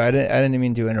 I'm sorry. I didn't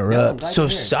mean to interrupt. glad So you're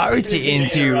here. sorry to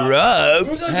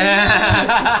interrupt.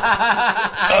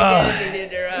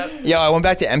 Yo, I went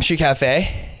back to M Street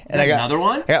Cafe and I got another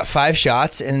one. I got 5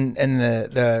 shots, and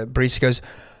the barista goes,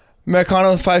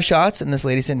 Americano with 5 shots, and this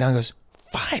lady sitting down goes,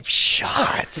 5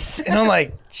 shots, and I'm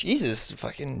like, Jesus,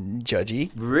 fucking judgy.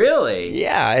 Really?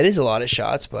 Yeah, it is a lot of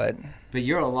shots, but But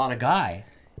you're a lot of guy.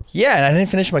 yeah, and I didn't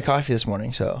finish my coffee this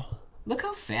morning, so. Look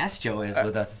how fast Joe is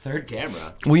with a third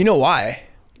camera. Well, you know why?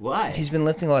 Why? He's been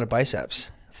lifting a lot of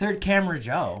biceps. third camera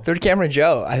Joe. Third camera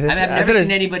Joe. I've never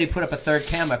seen anybody put up a third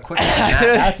camera quicker than that.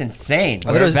 That's insane.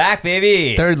 thought it We're was back,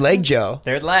 baby. Third leg Joe.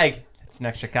 Third leg. It's an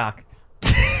extra cock.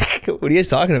 What are you guys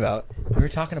talking about? We were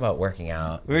talking about working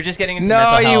out. We were just getting into No,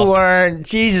 mental health. you weren't.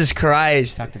 Jesus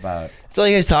Christ. Talked about. That's all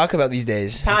you guys talk about these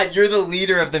days. Todd, you're the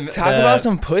leader of the... Talk about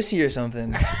some pussy or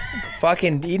something.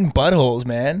 Fucking eating buttholes,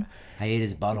 man. I ate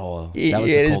his butthole. You That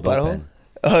was ate the his cold butthole? open.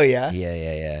 Oh, yeah?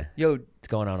 Yeah. Yo, It's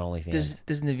going on OnlyFans.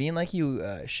 does Naveen like you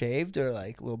shaved or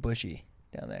like a little bushy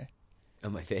down there?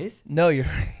 On my face? No, you're...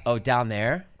 Oh, down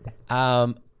there?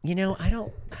 I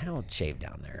don't shave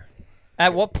down there.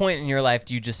 At what point in your life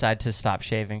do you decide to stop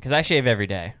shaving? Because I shave every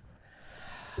day.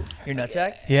 Your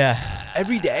nutsack? Yeah.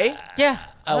 Every day? Yeah.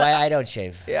 Oh, I don't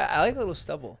shave. Yeah, I like a little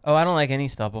stubble. Oh, I don't like any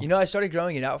stubble. You know, I started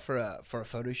growing it out for a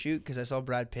photo shoot because I saw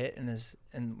Brad Pitt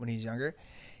and when he was younger,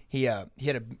 he had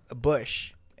a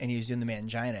bush and he was doing the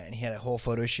mangina, and he had a whole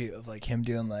photo shoot of like him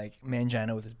doing like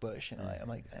mangina with his bush, and I'm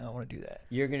like, I don't want to do that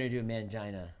You're going to do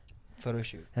mangina. photo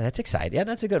shoot. That's exciting. Yeah,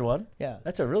 that's a good one. Yeah.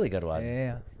 That's a really good one.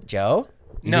 Yeah. Joe?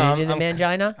 You No, gonna do the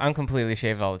mangina? I'm completely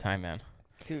shaved all the time, man.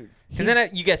 Dude. Because then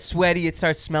you get sweaty. It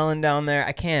starts smelling down there.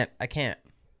 I can't.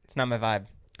 It's not my vibe.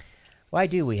 Why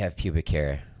do we have pubic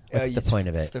hair? What's the it's point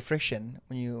of it? The friction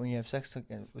when you have sex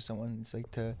with someone, it's like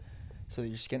so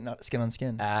your skin, not skin on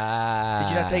skin. Ah. Did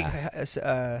you not take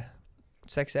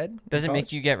sex ed? Does it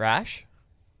make you get rash?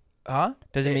 Huh?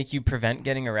 Does it make you prevent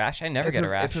getting a rash? I never get a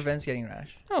rash. It prevents getting a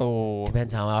rash. Oh.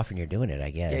 Depends how often you're doing it,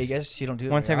 I guess. Yeah, you guess you don't do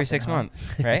it Once very every often, 6 huh? months,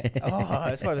 right? Oh,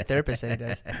 that's what the therapist said he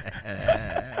does.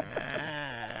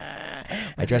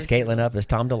 I dress Caitlin up as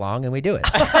Tom DeLonge, and we do it.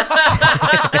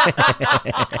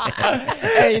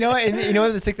 Hey, you know what? And you know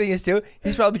what the sick thing is too?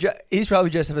 He's probably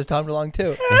dressed up as Tom DeLonge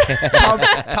too.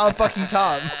 Tom fucking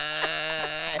Tom.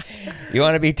 You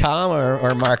want to be Tom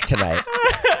or Mark tonight?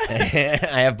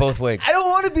 I have both wigs. I don't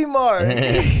want to be Mark.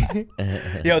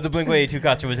 Yo, the Blink-182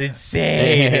 concert was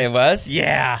insane. It was?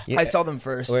 Yeah. I saw them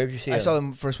first. Where did you see I them? saw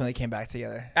them first when they came back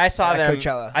together. I saw At them.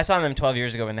 Coachella. I saw them 12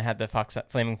 years ago when they had the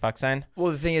flaming fuck sign.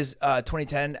 Well, the thing is,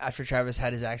 2010, after Travis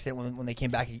had his accident, when they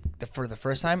came back for the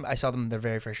first time, I saw them their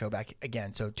very first show back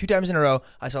again. So 2 times in a row,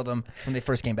 I saw them when they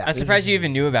first came back. I'm surprised you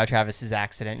even knew about Travis's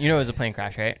accident. You know it was a plane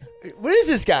crash, right? What is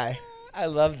this guy? I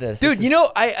love this. Dude, you know,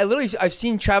 I literally, I've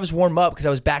seen Travis warm up because I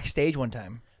was backstage one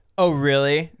time. Oh,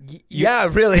 really? Yeah,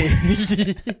 really.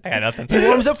 I got nothing. He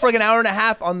warms up for like an hour and a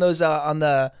half on those on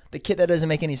the kit that doesn't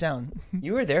make any sound.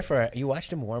 You were there you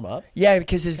watched him warm up? Yeah,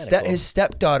 because his Kinda cool. his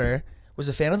stepdaughter was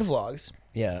a fan of the vlogs.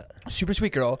 Yeah. Super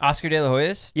sweet girl. Oscar De La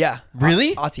Hoya's? Yeah.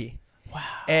 Really? Ati. Wow.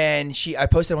 And I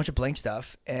posted a bunch of Blink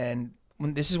stuff, and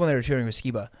this is when they were touring with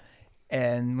Skiba,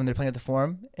 and when they're playing at the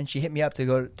Forum, and she hit me up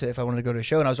to if I wanted to go to a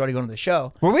show, and I was already going to the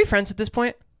show. Were we friends at this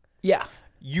point? Yeah.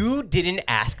 You didn't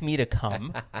ask me to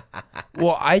come.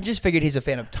 Well, I just figured he's a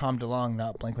fan of Tom DeLonge,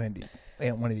 not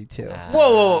Blink-182.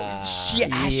 Whoa. She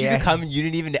asked you to come and you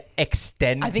didn't even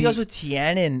extend I think I was with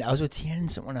Tianin.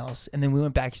 And someone else, and then we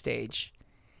went backstage.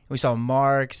 We saw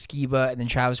Mark, Skiba, and then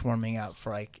Travis warming up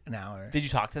for like an hour. Did you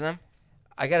talk to them?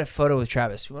 I got a photo with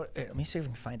Travis. Let me see if I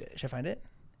can find it. Should I find it?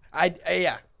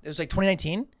 Yeah. It was like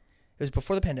 2019. It was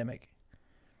before the pandemic.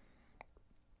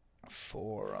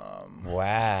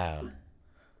 Wow.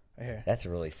 Right here. That's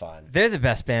really fun. They're the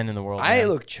best band in the world. I man.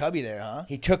 look chubby there, huh?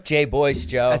 He took Jay Boyce,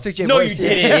 Joe. I took Jay No, Boyce. you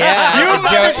didn't. Yeah. You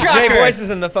mother trucker. Jay Boyce is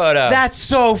in the photo. That's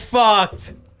so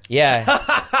fucked. Yeah.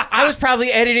 I was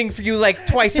probably editing for you like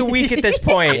twice a week at this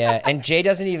point. Yeah. And Jay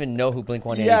doesn't even know who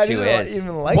Blink-182 Yeah, I didn't is.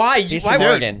 even like Why? He's Why, from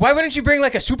Oregon. why wouldn't you bring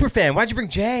like a super fan? Why'd you bring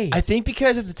Jay? I think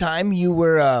because at the time you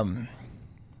were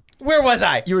Where was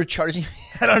I? charging me.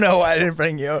 I don't know why I didn't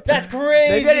bring you. That's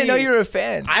crazy. Maybe I didn't know you were a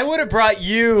fan. I would have brought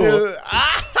you. Dude.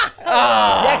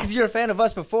 Yeah, because you're a fan of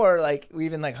us before. Like we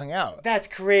even like hung out. That's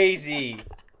crazy.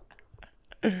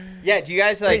 Yeah, do you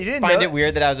guys like you didn't find know it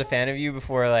weird that I was a fan of you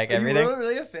before like everything? You were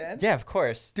really a fan? Yeah, of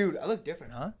course. Dude, I look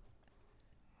different, huh?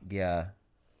 Yeah.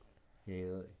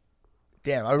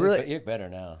 Damn, I really. You look better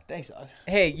now. Thanks, dog.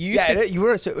 Hey, you used to. You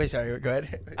were. Wait, sorry. Go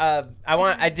ahead.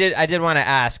 I did want to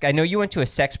ask. I know you went to a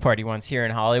sex party once here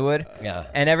in Hollywood. Yeah.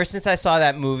 And ever since I saw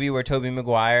that movie where Tobey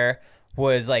Maguire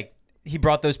was like, he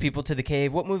brought those people to the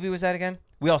cave. What movie was that again?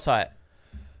 We all saw it.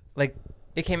 Like,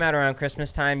 it came out around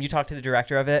Christmas time. You talked to the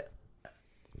director of it.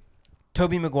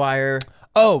 Tobey Maguire.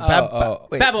 Babylon.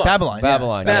 Babylon.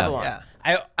 Babylon.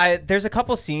 Yeah. There's a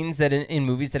couple scenes that in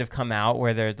movies that have come out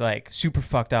where they're like super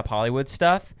fucked up Hollywood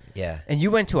stuff. Yeah. And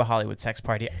you went to a Hollywood sex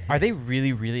party. Are they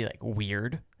really, really like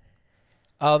weird?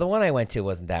 Oh, the one I went to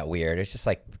wasn't that weird. It's just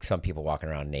like some people walking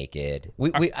around naked.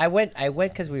 I went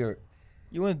because we were.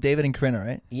 You went with David and Corinna,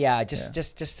 right? Yeah,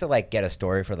 just to like get a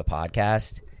story for the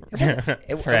podcast.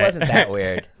 It Right. wasn't that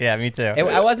weird. Yeah, me too.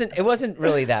 It wasn't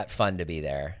really that fun to be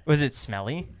there. Was it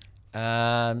smelly?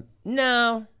 No.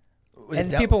 Was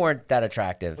it People weren't that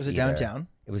attractive. Was it either. downtown?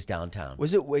 It was downtown.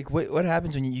 Was it like what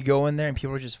happens when you go in there and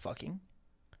people are just fucking?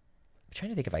 I'm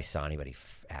trying to think if I saw anybody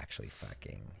actually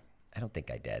fucking. I don't think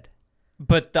I did.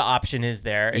 But the option is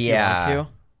there if you want to.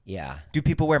 Yeah. Do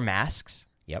people wear masks?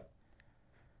 Yep.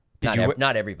 Did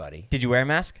Not everybody. Did you wear a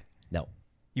mask? No.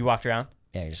 You walked around?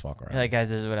 Yeah, you just walk around. You're like, guys,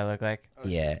 this is what I look like.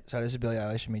 Yeah. So this is Billie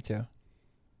Eilish and me too.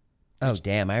 Oh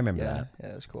damn! I remember Yeah, that. yeah,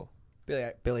 that was cool.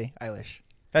 Billie Eilish.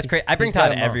 That's great. I bring he's got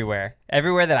Todd them all. everywhere.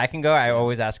 Everywhere that I can go, I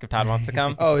always ask if Todd wants to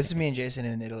come. Oh, this is me and Jason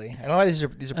in Italy. I don't know why these are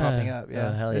popping up. Yeah,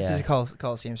 oh, hell this yeah. is a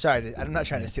Coliseum. Sorry, I'm not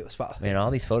trying to steal the spot. Man,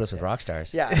 all these photos with rock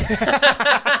stars. Yeah.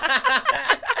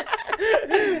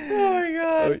 Oh my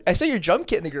god. I saw your drum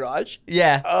kit in the garage.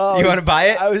 Yeah. Oh, You want to buy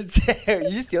it? I was. You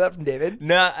just steal that from David?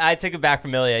 No, I took it back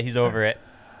from Ilya. He's over it.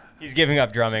 He's giving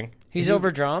up drumming. He's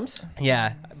over drums.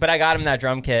 Yeah, but I got him that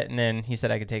drum kit, and then he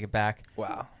said I could take it back.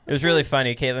 Wow. It was really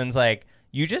funny. Caitlin's like,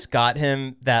 you just got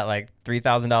him that like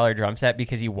 $3,000 drum set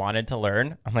because he wanted to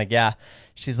learn? I'm like, yeah.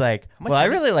 She's like, well, I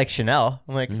really like Chanel.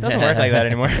 I'm like, it doesn't work like that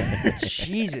anymore.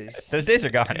 Jesus. Those days are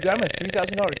gone. You got him a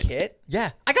 $3,000 kit?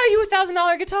 Yeah. I got you a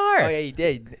 $1,000 guitar. Oh yeah, you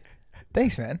did.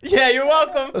 Thanks, man. Yeah, you're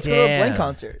welcome. Let's go to a Damn. Blink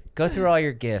concert. Go through all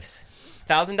your gifts.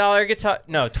 $1,000 guitar.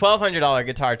 No, $1,200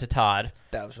 guitar to Todd.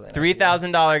 That was really nice.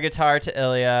 $3,000 guitar to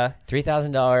Ilya.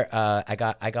 $3,000.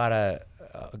 I got a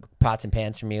pots and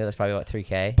pans from you. That's probably about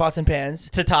 $3K. Pots and pans.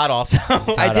 To Todd also.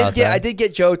 I did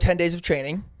get Joe 10 days of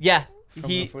training. Yeah.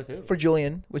 For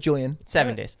Julian, with Julian.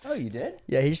 7 days. Oh, you did?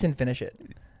 Yeah, he just didn't finish it.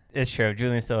 It's true.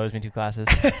 Julian still owes me 2 classes.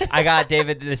 I got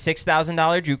David the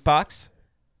 $6,000 jukebox.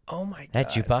 Oh my god. That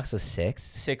jukebox was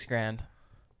 $6,000.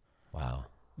 Wow.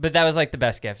 But that was like the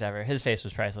best gift ever. His face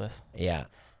was priceless. Yeah.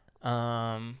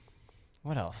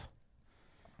 What else?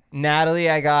 Natalie,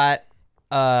 I got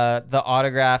the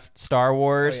autographed Star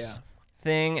Wars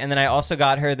thing, and then I also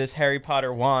got her this Harry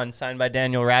Potter wand signed by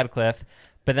Daniel Radcliffe.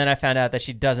 But then I found out that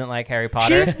she doesn't like Harry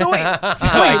Potter. No, wait. So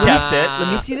I kept it.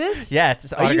 Let me see this. Yeah,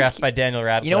 it's autographed by Daniel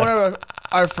Radcliffe. You know, one of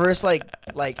our first like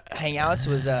hangouts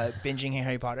was binging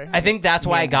Harry Potter. I think that's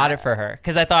why I got it for her,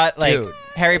 because I thought like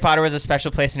Harry Potter was a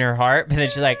special place in her heart. But then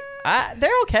she's like,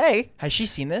 they're okay. Has she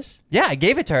seen this? Yeah, I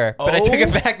gave it to her, but I took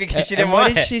it back because she didn't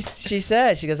want it. She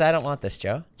said? She goes, I don't want this,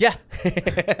 Joe. Yeah.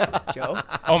 Joe?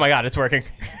 Oh my God, it's working.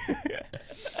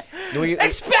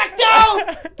 Expecto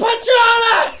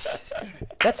Patronus!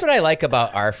 That's what I like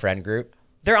about our friend group.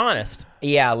 They're honest.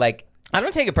 Yeah, like I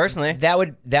don't take it personally. that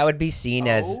would be seen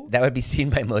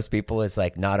by most people as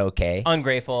like not okay.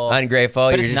 Ungrateful.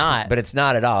 Ungrateful. But it's not. But it's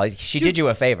not at all. She did you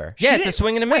a favor. Yeah, it's a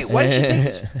swing and a miss. Wait, why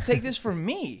did you take this from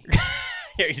me?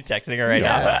 Are you texting her right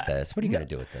Yeah, now? about this. What are you gonna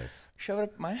do with this? Shove it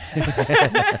up my ass.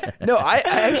 No, I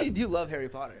actually do love Harry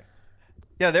Potter.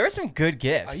 Yeah, there were some good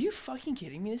gifts. Are you fucking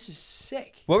kidding me? This is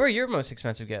sick. What were your most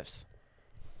expensive gifts?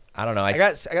 I don't know. I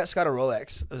got Scott a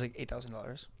Rolex. It was like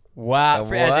 $8,000. Wow.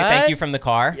 As a thank you from the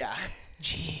car? Yeah.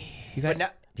 Gee.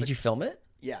 Did you film it?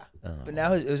 Yeah. Oh. But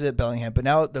now it was at Bellingham. But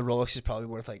now the Rolex is probably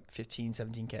worth like 15,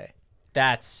 17K.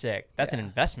 That's sick. That's an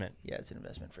investment. Yeah, it's an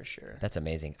investment for sure. That's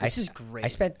amazing. This is great. I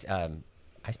spent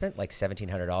like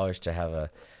 $1,700 to have a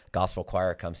gospel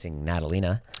choir come sing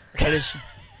Natalina.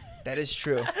 That is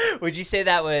true. Would you say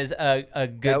that was a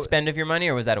good spend of your money,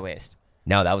 or was that a waste?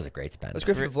 No, that was a great spend. It was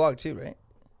great for the vlog too, right?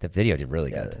 The video did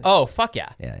really good. Oh, fuck yeah.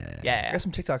 Yeah. I got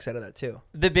some TikToks out of that too.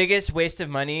 The biggest waste of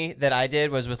money that I did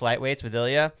was with lightweights with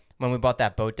Ilya when we bought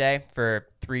that boat day for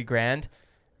 $3,000.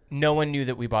 No one knew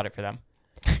that we bought it for them.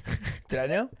 Did I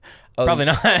know? Oh, Probably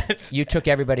not. You took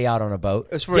everybody out on a boat.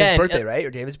 It was for his birthday, right?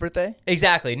 Or David's birthday?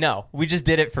 Exactly. No, we just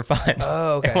did it for fun.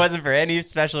 Oh, okay. It wasn't for any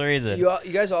special reason. You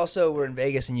guys also were in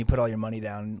Vegas and you put all your money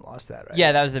down and lost that, right?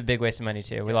 Yeah, that was the big waste of money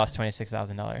too. We lost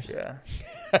 $26,000. Yeah.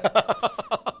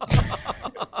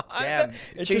 Damn.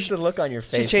 It's just the look on your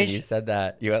face when you said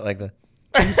that. You went like the...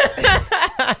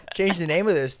 Change the name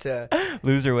of this to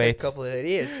Loser weights. a couple of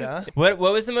idiots, huh? What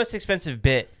was the most expensive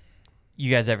bit you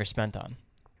guys ever spent on?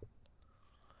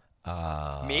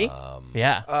 Me?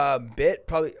 Yeah. Bit,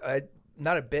 probably,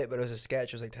 not a bit, but it was a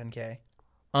sketch. It was like 10K.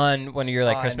 On one of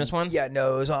your Christmas ones? Yeah,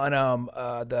 no, it was on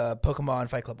the Pokemon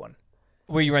Fight Club one.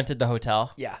 Where you rented the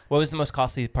hotel? Yeah. What was the most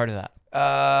costly part of that?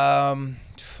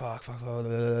 Fuck.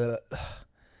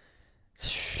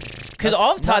 Because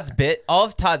all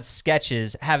of Todd's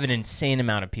sketches have an insane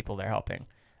amount of people they're helping.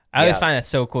 I always find that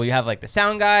so cool. You have like the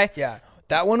sound guy. Yeah.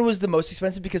 That one was the most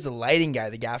expensive because the lighting guy,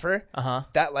 the gaffer, Uh-huh.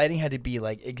 that lighting had to be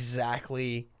like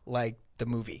exactly like the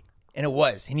movie. And it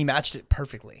was. And he matched it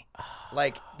perfectly.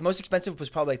 Like the most expensive was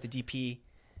probably like the DP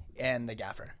and the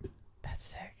gaffer. That's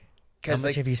sick. How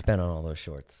much have you spent on all those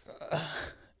shorts?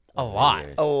 A lot.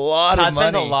 A lot Todd of money.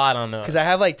 spends a lot on those. Because I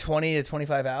have like 20 to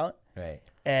 25 out. Right.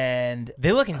 And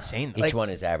They look insane though. Each one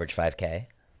is average $5K.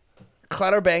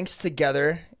 Clouder Banks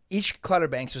together, each Clouder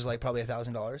Banks was like probably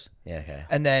 $1,000. Yeah, okay.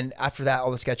 And then after that,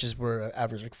 all the sketches were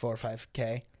average like 4 or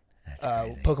 5K. That's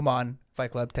crazy. Pokemon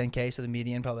Fight Club 10K, so the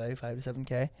median probably like 5 to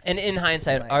 7K. And in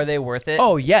hindsight, are they worth it?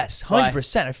 Oh yes, Why?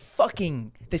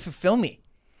 100%. They fulfill me.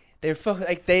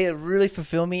 They really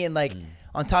fulfill me, and like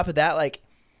on top of that, like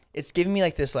it's giving me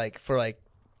like this like for like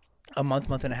a month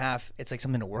and a half. It's like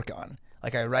something to work on.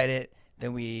 Like I write it,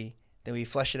 then we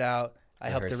flesh it out. I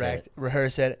help direct,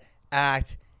 rehearse it,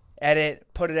 act, edit,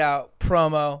 put it out,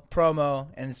 promo,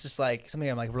 and it's just like something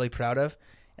I'm like really proud of.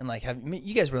 And like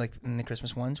you guys were like in the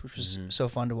Christmas ones, which was so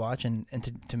fun to watch and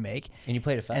to make. And you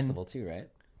played a festival too, right?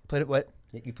 Played it what?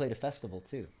 You played a festival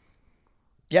too.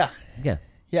 Yeah. Yeah.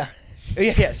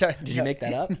 Yeah, sorry. Did you make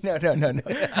that up? No.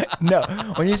 No.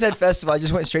 When you said festival, I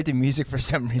just went straight to music for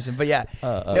some reason. But yeah,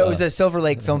 no, it was a Silver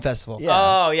Lake Film Festival. Yeah.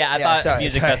 Oh, yeah. I thought sorry.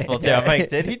 music festival too. I'm like,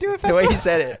 did he do a festival? The way he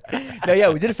said it. No, yeah,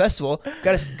 we did a festival.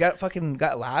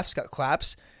 Got laughs, got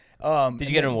claps. Did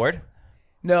you get an award?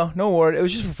 No award. It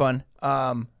was just for fun.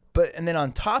 And then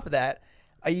on top of that,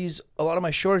 I use a lot of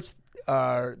my shorts.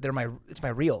 It's my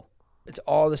reel. It's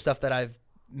all the stuff that I've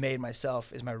made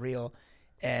myself is my reel.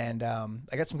 And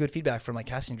I got some good feedback from like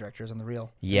casting directors on the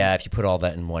reel. Yeah, if you put all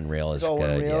that in one reel, It's is all good.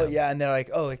 one reel, Yeah. and they're like,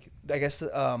 oh, like I guess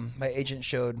my agent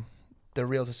showed the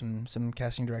reel to some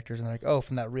casting directors, and they're like, oh,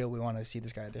 from that reel we want to see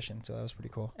this guy audition. So that was pretty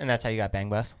cool. And that's how you got Bang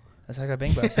Bus? That's how I got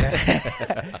Bang Bus.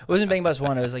 Yeah. It wasn't Bang Bus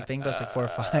 1. It was like Bang Bus like 4 or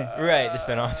 5. Right, the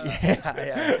spinoff.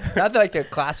 Yeah. Not like the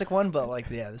classic one, but like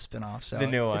the spinoff. So The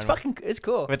new one. It's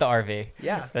cool. With the RV.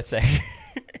 Yeah. That's sick.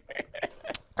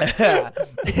 With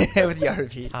the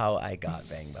RV. How I got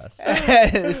Bang Bus.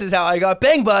 This is how I got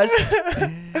Bang Bus.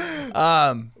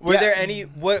 Were there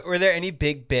any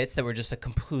big bits that were just a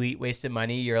complete waste of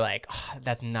money? You're like, oh,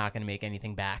 that's not going to make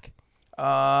anything back. No,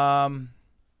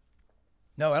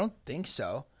 I don't think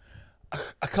so.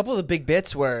 A couple of the big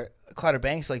bits were Clouder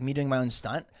Banks, like me doing my own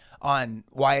stunt on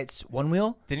Wyatt's one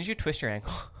wheel. Didn't you twist your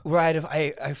ankle? Where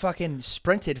I fucking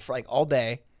sprinted for like all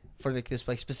day for like this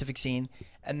like specific scene,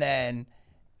 and then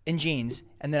in jeans,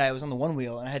 and then I was on the one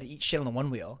wheel and I had to eat shit on the one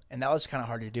wheel, and that was kind of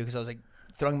hard to do because I was like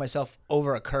throwing myself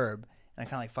over a curb, and I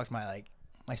kind of like fucked my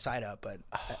side up. But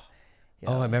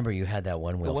Oh, I remember you had that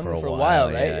one wheel the one for a wheel while,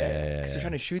 right? Yeah. Because we're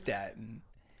trying to shoot that. And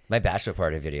My bachelor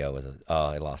party video was,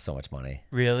 I lost so much money.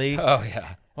 Really? Oh,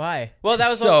 yeah. Why? Well, that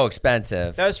was so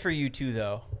expensive. That was for you too,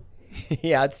 though.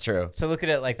 Yeah, it's true. So look at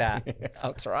it like that.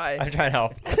 I'll try. I'm trying to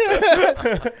help.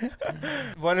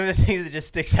 One of the things that just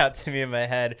sticks out to me in my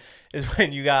head is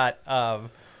when you got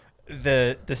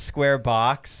the square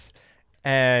box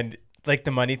and like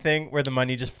the money thing where the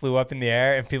money just flew up in the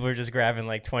air and people were just grabbing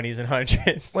like 20s and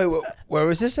 100s. Wait, where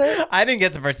was this at? I didn't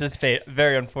get to participate.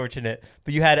 Very unfortunate.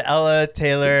 But you had Ella,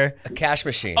 Taylor. A cash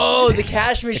machine. Oh, the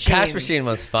cash machine. The cash machine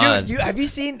was fun. Dude, have you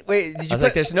seen? Wait, did you? I was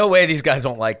like, there's no way these guys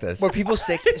won't like this. Where people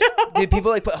stick? Did people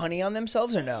like put honey on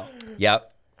themselves or no?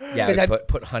 Yep. Yeah, 'Cause we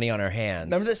put honey on her hands.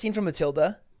 Remember that scene from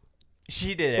Matilda?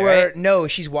 She did it, Where right? no,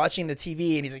 she's watching the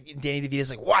TV and he's like, Danny DeVito's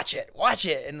like, watch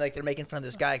it, and like they're making fun of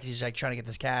this guy because he's like trying to get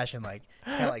this cash and like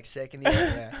he's kind of like sick in the end.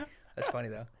 Yeah, that's funny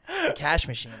though. The cash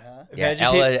machine, huh? Yeah,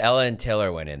 Imagine Ella and Taylor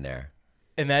went in there.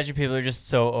 Imagine people are just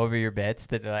so over your bits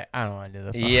that they're like, I don't want to do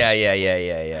this one.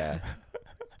 Yeah.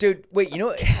 Dude, wait, you know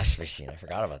what? Cash machine. I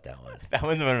forgot about that one. That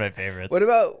one's one of my favorites. What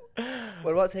about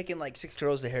taking like 6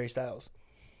 girls to Harry Styles?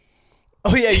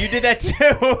 Oh, yeah, you did that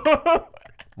too.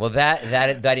 Well, that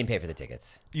didn't pay for the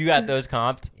tickets. You got those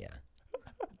comped? Yeah.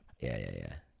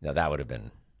 No, that would have been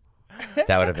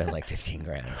like 15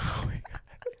 grand.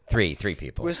 Three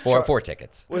people. Four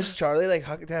tickets. Was Charlie like,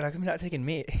 Dad, how come you're not taking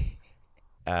me?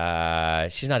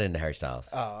 She's not into Harry Styles.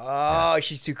 Oh,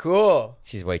 she's too cool.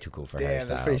 She's way too cool for Harry Damn,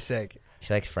 Styles. that's pretty sick.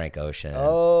 She likes Frank Ocean.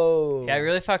 Oh. Yeah, I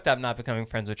really fucked up not becoming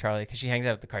friends with Charlie because she hangs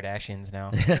out with the Kardashians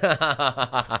now.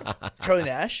 Charlie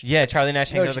Nash? Yeah, Charlie Nash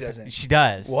hangs No, out with she doesn't. She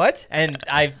does. What? And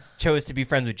I chose to be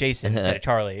friends with Jason instead of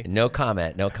Charlie. No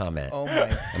comment. Oh my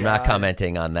God. I'm not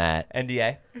commenting on that.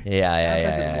 NDA. Yeah. I'm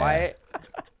friends with Wyatt.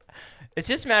 It's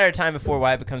just a matter of time before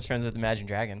Wyatt becomes friends with Imagine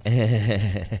Dragons. Or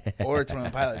it's one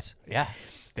of the pilots. Yeah.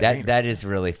 That is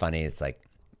really funny. It's like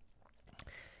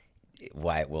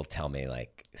Wyatt will tell me like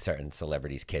certain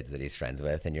celebrities' kids that he's friends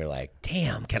with, and you're like,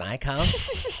 damn, can I come?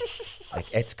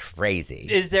 Like, it's crazy.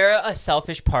 Is there a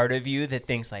selfish part of you that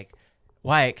thinks like,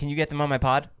 Wyatt, can you get them on my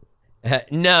pod?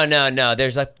 No.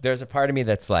 There's a part of me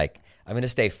that's like, I'm gonna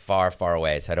stay far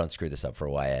away so I don't screw this up for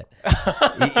Wyatt.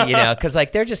 you know, because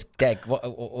like they're just like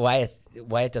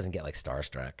Wyatt doesn't get like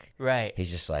starstruck. Right.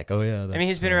 He's just like, oh yeah. I mean,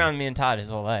 he's been around me and Todd his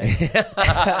whole life.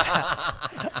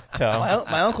 So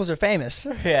My uncles are famous.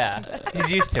 yeah,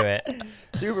 he's used to it.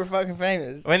 Super fucking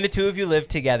famous. When the two of you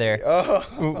lived together,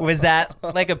 was that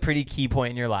like a pretty key point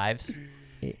in your lives?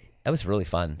 That was really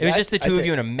fun. It was just the I'd two say- of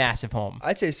you in a massive home.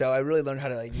 I'd say so. I really learned how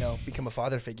to like become a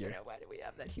father figure. Why did we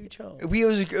have that huge home?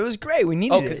 It was great. We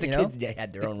needed Oh, it. because the you know? kids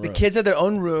had their own room. The kids had their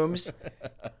own rooms.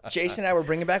 Jason and I were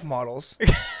bringing back models.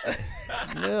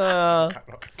 No,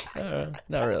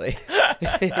 not really.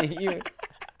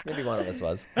 Maybe one of us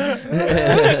was. That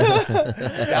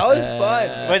was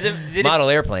fun. Was it? Did, Model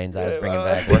airplanes I was bringing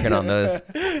back, working on those.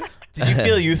 did you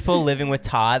feel youthful living with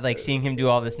Todd, like seeing him do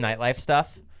all this nightlife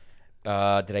stuff?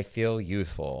 Did I feel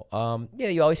youthful? Yeah,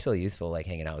 you always feel youthful, like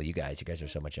hanging out with you guys. You guys are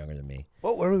so much younger than me.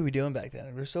 What were we doing back then?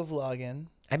 We were still vlogging.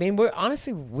 I mean, we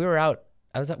were out.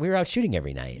 We were out shooting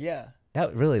every night. Yeah.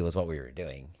 That really was what we were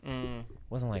doing. Mm.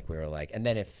 Wasn't like we were like, and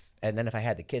then if I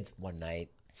had the kids one night.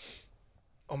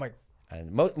 Oh my.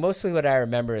 And mostly what I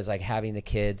remember is like having the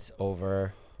kids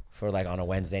over for like on a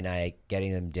Wednesday night,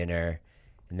 getting them dinner,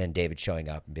 and then David showing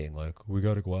up and being like, "We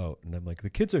gotta go out," and I'm like, "The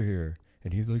kids are here,"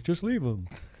 and he's like, "Just leave them."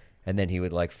 And then he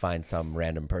would like find some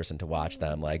random person to watch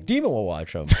them, like Dima will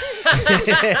watch them.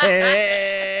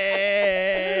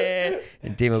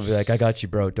 And Dima would be like, "I got you,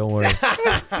 bro. Don't worry."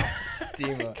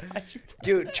 steamer.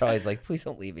 Dude, Charlie's like, please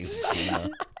don't leave me with steamer.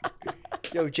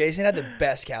 yo, Jason had the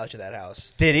best couch at that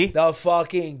house. Did he? The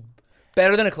fucking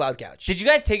better than a cloud couch. Did you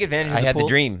guys take advantage of I the had pool? the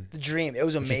dream. The dream. It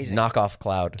was amazing. Knockoff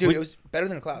cloud. Dude, it was better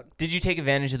than a cloud. Did you take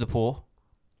advantage of the pool?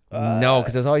 No,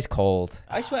 because it was always cold.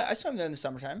 I swam there in the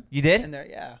summertime. You did? In there,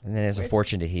 yeah. And then it was a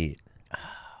fortune to heat.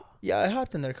 Yeah, I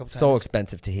hopped in there a couple times. So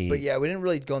expensive to heat. But yeah, we didn't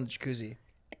really go in the jacuzzi.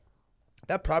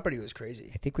 That property was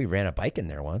crazy. I think we ran a bike in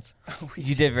there once.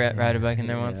 You did ride a bike in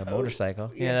there once? A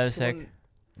motorcycle. Yeah, that was sick. someone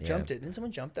Jumped it. Didn't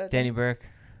someone jump that? Danny Burke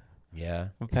Yeah.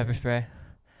 with pepper spray.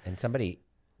 And somebody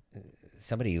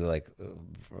like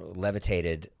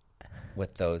levitated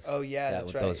with those. Oh, yeah, that's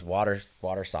with right. those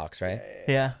water socks, right?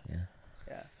 Yeah. Yeah.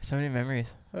 So many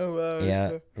memories. Oh, wow.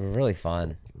 Yeah, really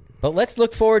fun. But let's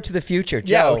look forward to the future.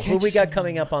 Yeah, Joe, we can't who we just- got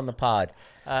coming up on the pod?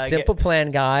 Uh, Simple Plan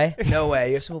guy. No way.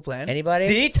 You have a simple plan? Anybody?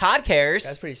 See, Todd cares.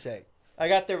 That's pretty sick. I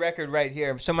got the record right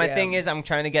here. So my Yeah. thing is, I'm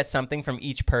trying to get something from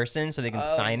each person so they can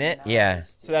sign it. Yeah.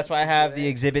 So that's why I have the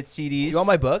exhibit CDs. You want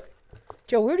my book?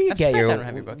 Joe, where do you I'm get surprised your I don't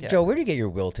have your book yet. Joe? Where do you get your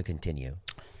will to continue?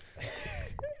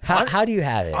 How do you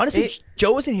have it? Honestly,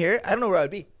 Joe wasn't here. I don't know where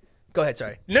I'd be. Go ahead.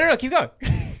 Sorry. No, keep going.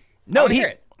 No, wanna he hear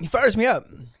it. he fires me up.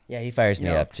 Yeah, he fires me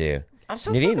know? up too. I'm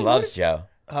so Naveen fucking loves loaded. Joe.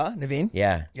 Huh, Naveen?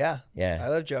 Yeah, Yeah. yeah. I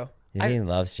love Joe. Naveen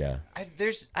loves Joe.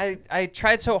 I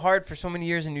tried so hard for so many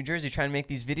years in New Jersey trying to make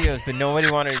these videos, but nobody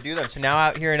wanted to do them. So now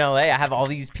out here in LA, I have all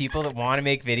these people that want to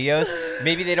make videos.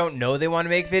 Maybe they don't know they want to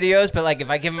make videos, but like if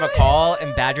I give them a call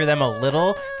and badger them a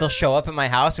little, they'll show up at my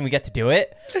house and we get to do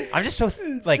it. I'm just so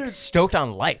stoked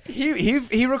on life.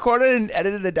 He recorded and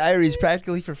edited the diaries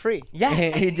practically for free. Yeah,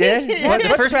 He did? Yeah, the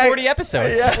first 40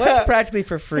 episodes. What's practically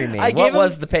for free mean? I gave What him-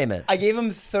 was the payment? I gave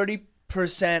him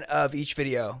 30% of each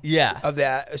video. Yeah. Of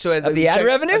that. So Of the ad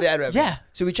revenue? Of the ad revenue. Yeah.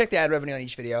 So we checked the ad revenue on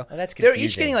each video. Oh, that's They're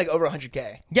each confusing. getting like over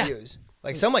 100K Yeah. views.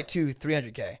 Like some like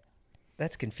 300K.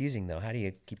 That's confusing though. How do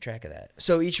you keep track of that?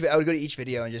 So I would go to each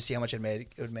video and just see how much it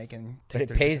would make and But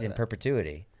take it pays 30% in of that.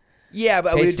 perpetuity. Yeah,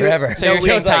 but Pays we do forever. So you're Joe's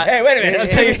saying like, Todd, hey, wait a minute.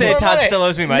 So you're saying More Todd money. still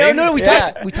owes me money? No, we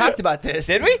Yeah. talked about this.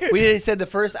 Did we? We said the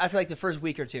first after like the first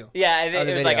week or two. Yeah, I think Of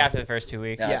the it was like video. after the first 2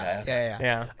 weeks. Yeah.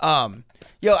 Yeah.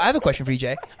 Yo, I have a question for you,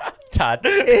 Jay. Todd.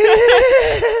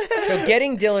 So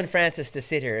getting Dylan Francis to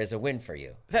sit here is a win for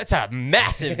you. That's a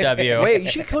massive W. Wait, you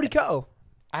should get Cody Ko.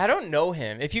 I don't know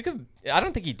him. If you could, I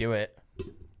don't think he'd do it.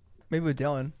 Maybe with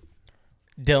Dylan.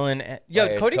 Dylan. Yo,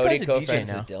 Is Cody Ko's a Ko DJ friends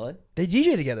now. with Dylan? They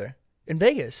DJ together in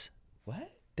Vegas. What?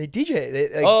 They DJ.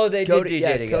 They Cody, did DJ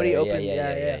yeah, together. Cody Yeah, opened.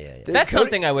 yeah. That's Cody-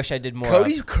 something I wish I did more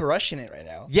Cody's of. crushing it right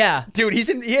now. Yeah. Dude, he's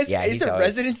Yeah, he's a always-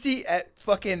 residency at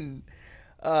fucking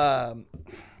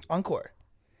Encore.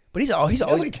 But he's always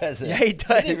he doesn't. Yeah, he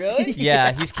does. Did he really?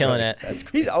 Yeah, he's killing it.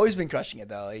 He's always been crushing it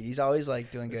though. Like, he's always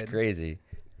like doing It's good. crazy.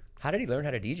 How did he learn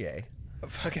how to DJ?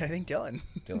 Fucking, I think Dylan.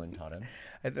 Dylan taught him.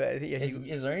 I think yeah,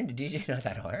 Is learning to DJ not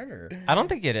that hard? Or I don't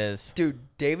think it is. dude,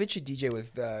 David should DJ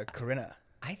with Corinna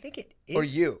I think it is. or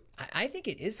you. I think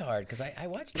it is hard because I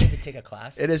watched David take a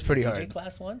class. It is pretty DJ hard.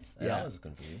 class once. And Yeah. I was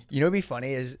confused. You know what'd be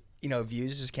funny is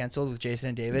Views was canceled with Jason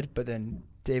and David, but then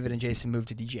David and Jason moved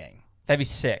to DJing. That'd be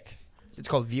sick. It's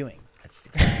called viewing. That's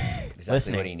exactly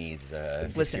Listening. what he needs. A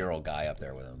 50-year-old guy up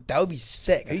there with him. That would be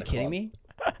sick. Are you kidding me?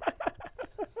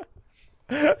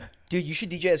 Dude, you should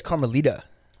DJ as Carmelita.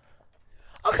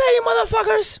 Okay, you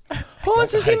motherfuckers. Who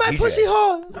wants to know see how my to DJ. pussy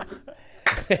hole?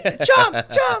 Jump.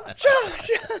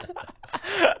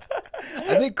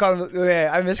 I think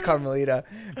I miss Carmelita.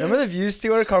 Remember the Views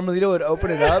tour? Carmelita would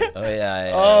open it up. Oh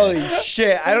yeah. Holy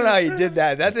shit. I don't know how you did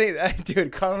that.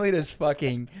 Dude, Carmelita's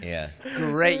fucking Yeah.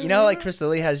 great. You know, like Chris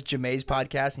Lilly has Jamay's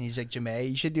podcast, and he's like, Jamay,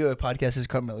 you should do a podcast as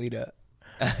Carmelita.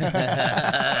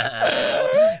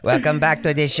 Welcome back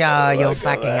to the show, you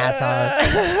fucking asshole.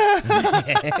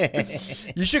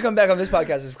 You should come back on this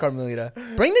podcast as Carmelita.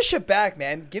 Bring this shit back,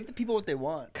 man. Give the people what they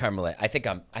want. Carmelita, I think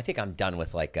I'm done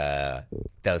with like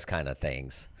those kind of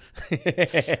things.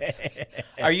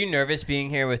 Are you nervous being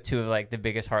here with two of like the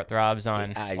biggest heartthrobs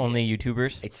on only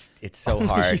YouTubers? It's so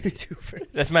hard.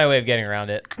 YouTubers. That's my way of getting around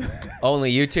it.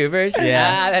 Only YouTubers?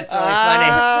 Yeah. That's really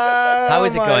funny. How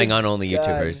is it going on Only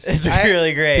YouTubers? It's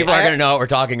really great. People aren't gonna know what we're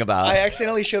talking about. I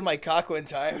accidentally showed my cock one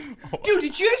time. Dude,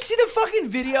 did you guys see the fucking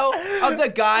video of the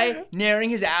guy naring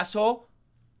his asshole?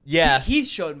 Yeah. He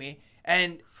showed me,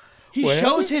 and he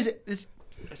shows his.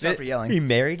 Sorry for yelling. He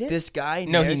married it? This guy.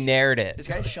 No, nares, he nared it. This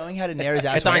guy's showing how to nair his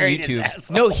asshole. It's on Married his YouTube.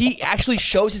 asshole. No, he actually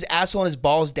shows his asshole and his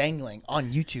balls dangling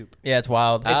on YouTube. Yeah, it's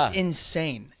wild. It's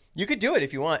insane. You could do it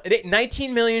if you want.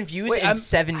 19 million views in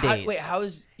 7 days. How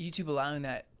is YouTube allowing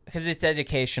that? Because it's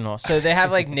educational. So they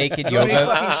have like naked You want me to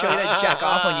yoga. fucking show you how to jack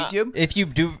off on YouTube? If you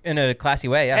do in a classy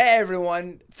way, yeah. Hey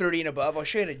everyone, 30 and above, I'll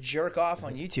show you how to jerk off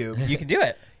on YouTube. You can do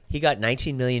it. He got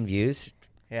 19 million views.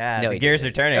 Yeah, No, the he gears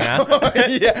didn't. are turning, huh?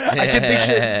 Yeah,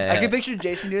 I can picture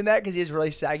Jason doing that because he has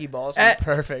really saggy balls. So it's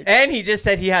perfect. And he just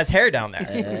said he has hair down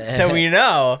there. So we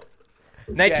know.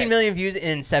 19 Jay. million views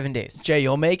in 7 days. Jay,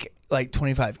 you'll make like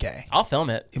 25K. I'll film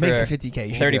it. You make for 50K.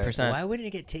 You should do it. 30%. Why wouldn't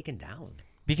it get taken down?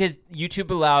 Because YouTube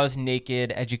allows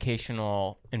naked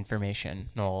educational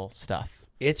informational stuff.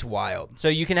 It's wild. So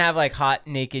you can have like hot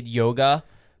naked yoga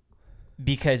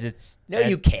because it's... No,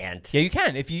 you can't. Yeah, you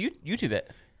can if you YouTube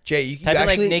it. Jay, you can Type in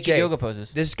actually like naked Jay, yoga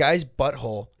poses. This guy's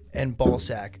butthole and ball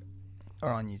sack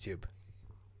are on YouTube.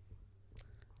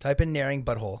 Type in naring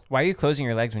butthole. Why are you closing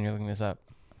your legs when you're looking this up?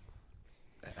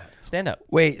 Stand up.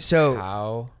 Wait, so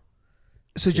How?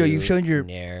 Joe, you've shown your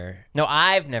Near No,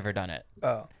 I've never done it.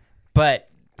 oh. But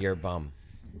your bum.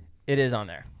 it is on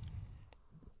there.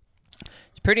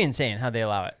 It's pretty insane how they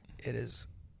allow it. It is.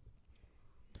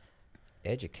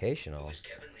 Educational. Who's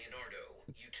Kevin Leonardo?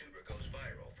 YouTuber goes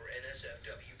viral for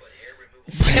NSFW, but hair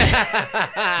removal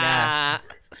Yeah.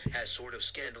 has sort of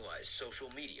scandalized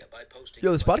social media by posting.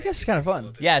 Yo, this podcast is kind of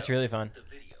fun. Yeah, it's really fun.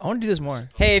 I want to do this more.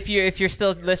 Hey, if you're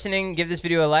still listening, give this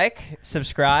video a like,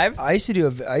 subscribe. I used to do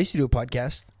a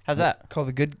podcast How's that? called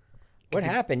The Good. What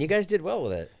happened? You guys did well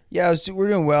with it. Yeah, we're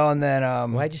doing well, and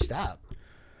then Why'd you stop?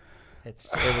 It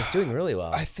was doing really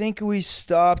well. I think we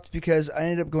stopped because I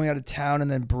ended up going out of town,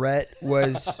 and then Brett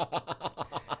was.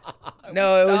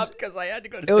 No, it was because I had to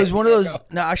go to it was one of those.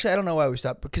 No, actually, I don't know why we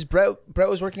stopped because Brett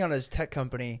was working on his tech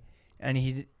company, and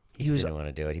he was didn't want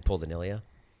to do it. He pulled an Ilya.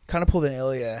 kind of pulled an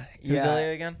Ilya. Who's Yeah,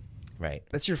 Ilya again? Right.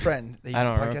 that's your friend. That you I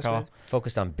don't podcast recall. with?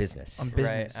 Focused on business. On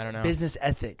business. I don't know. Business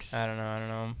ethics, I don't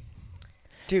know.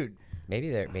 dude. Maybe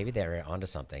they're onto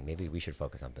something. Maybe we should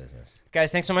focus on business.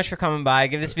 Guys, thanks so much for coming by.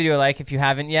 Give this video a like if you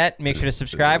haven't yet. Make sure to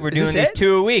subscribe. We're Is doing this these it?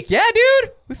 2 a week. Yeah,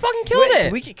 dude. We fucking killed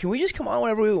it. Can we just come on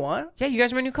whenever we want? Yeah, you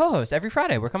guys are my new co-host. Every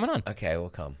Friday, we're coming on. Okay, we'll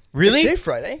come. Really? Is today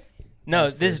Friday? No,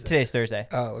 It's this is Thursday. today's Thursday.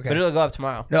 Oh, okay. But it'll go up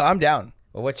tomorrow. No, I'm down.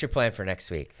 Well, what's your plan for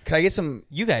next week? Can I get some?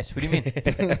 You guys, what do you mean?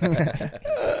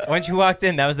 Once you walked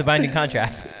in, that was the binding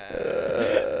contract.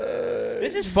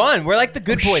 This is fun. We're like the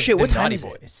good boys. shit, the what time naughty is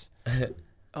it? boys.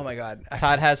 Oh my god.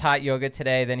 Todd has hot yoga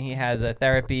today. Then he has a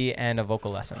therapy and a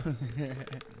vocal lesson.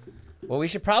 Well, we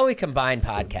should probably combine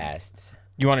podcasts.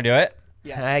 You want to do it?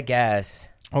 Yeah. I guess.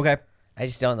 Okay. I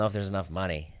just don't know if there's enough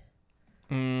money.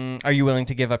 Are you willing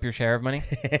to give up your share of money?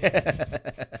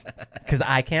 Because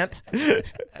I can't. I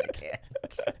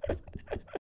can't.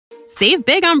 Save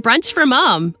big on brunch for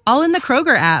mom, all in the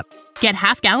Kroger app. Get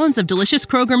half gallons of delicious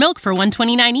Kroger milk for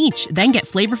 $1.29 each. Then get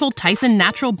flavorful Tyson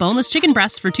natural boneless chicken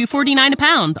breasts for $2.49 a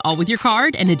pound, all with your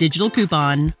card and a digital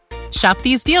coupon. Shop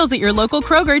these deals at your local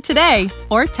Kroger today,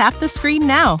 or tap the screen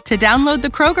now to download the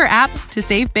Kroger app to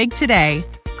save big today.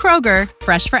 Kroger,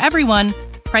 fresh for everyone.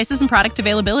 Prices and product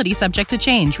availability subject to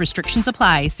change. Restrictions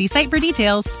apply. See site for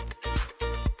details.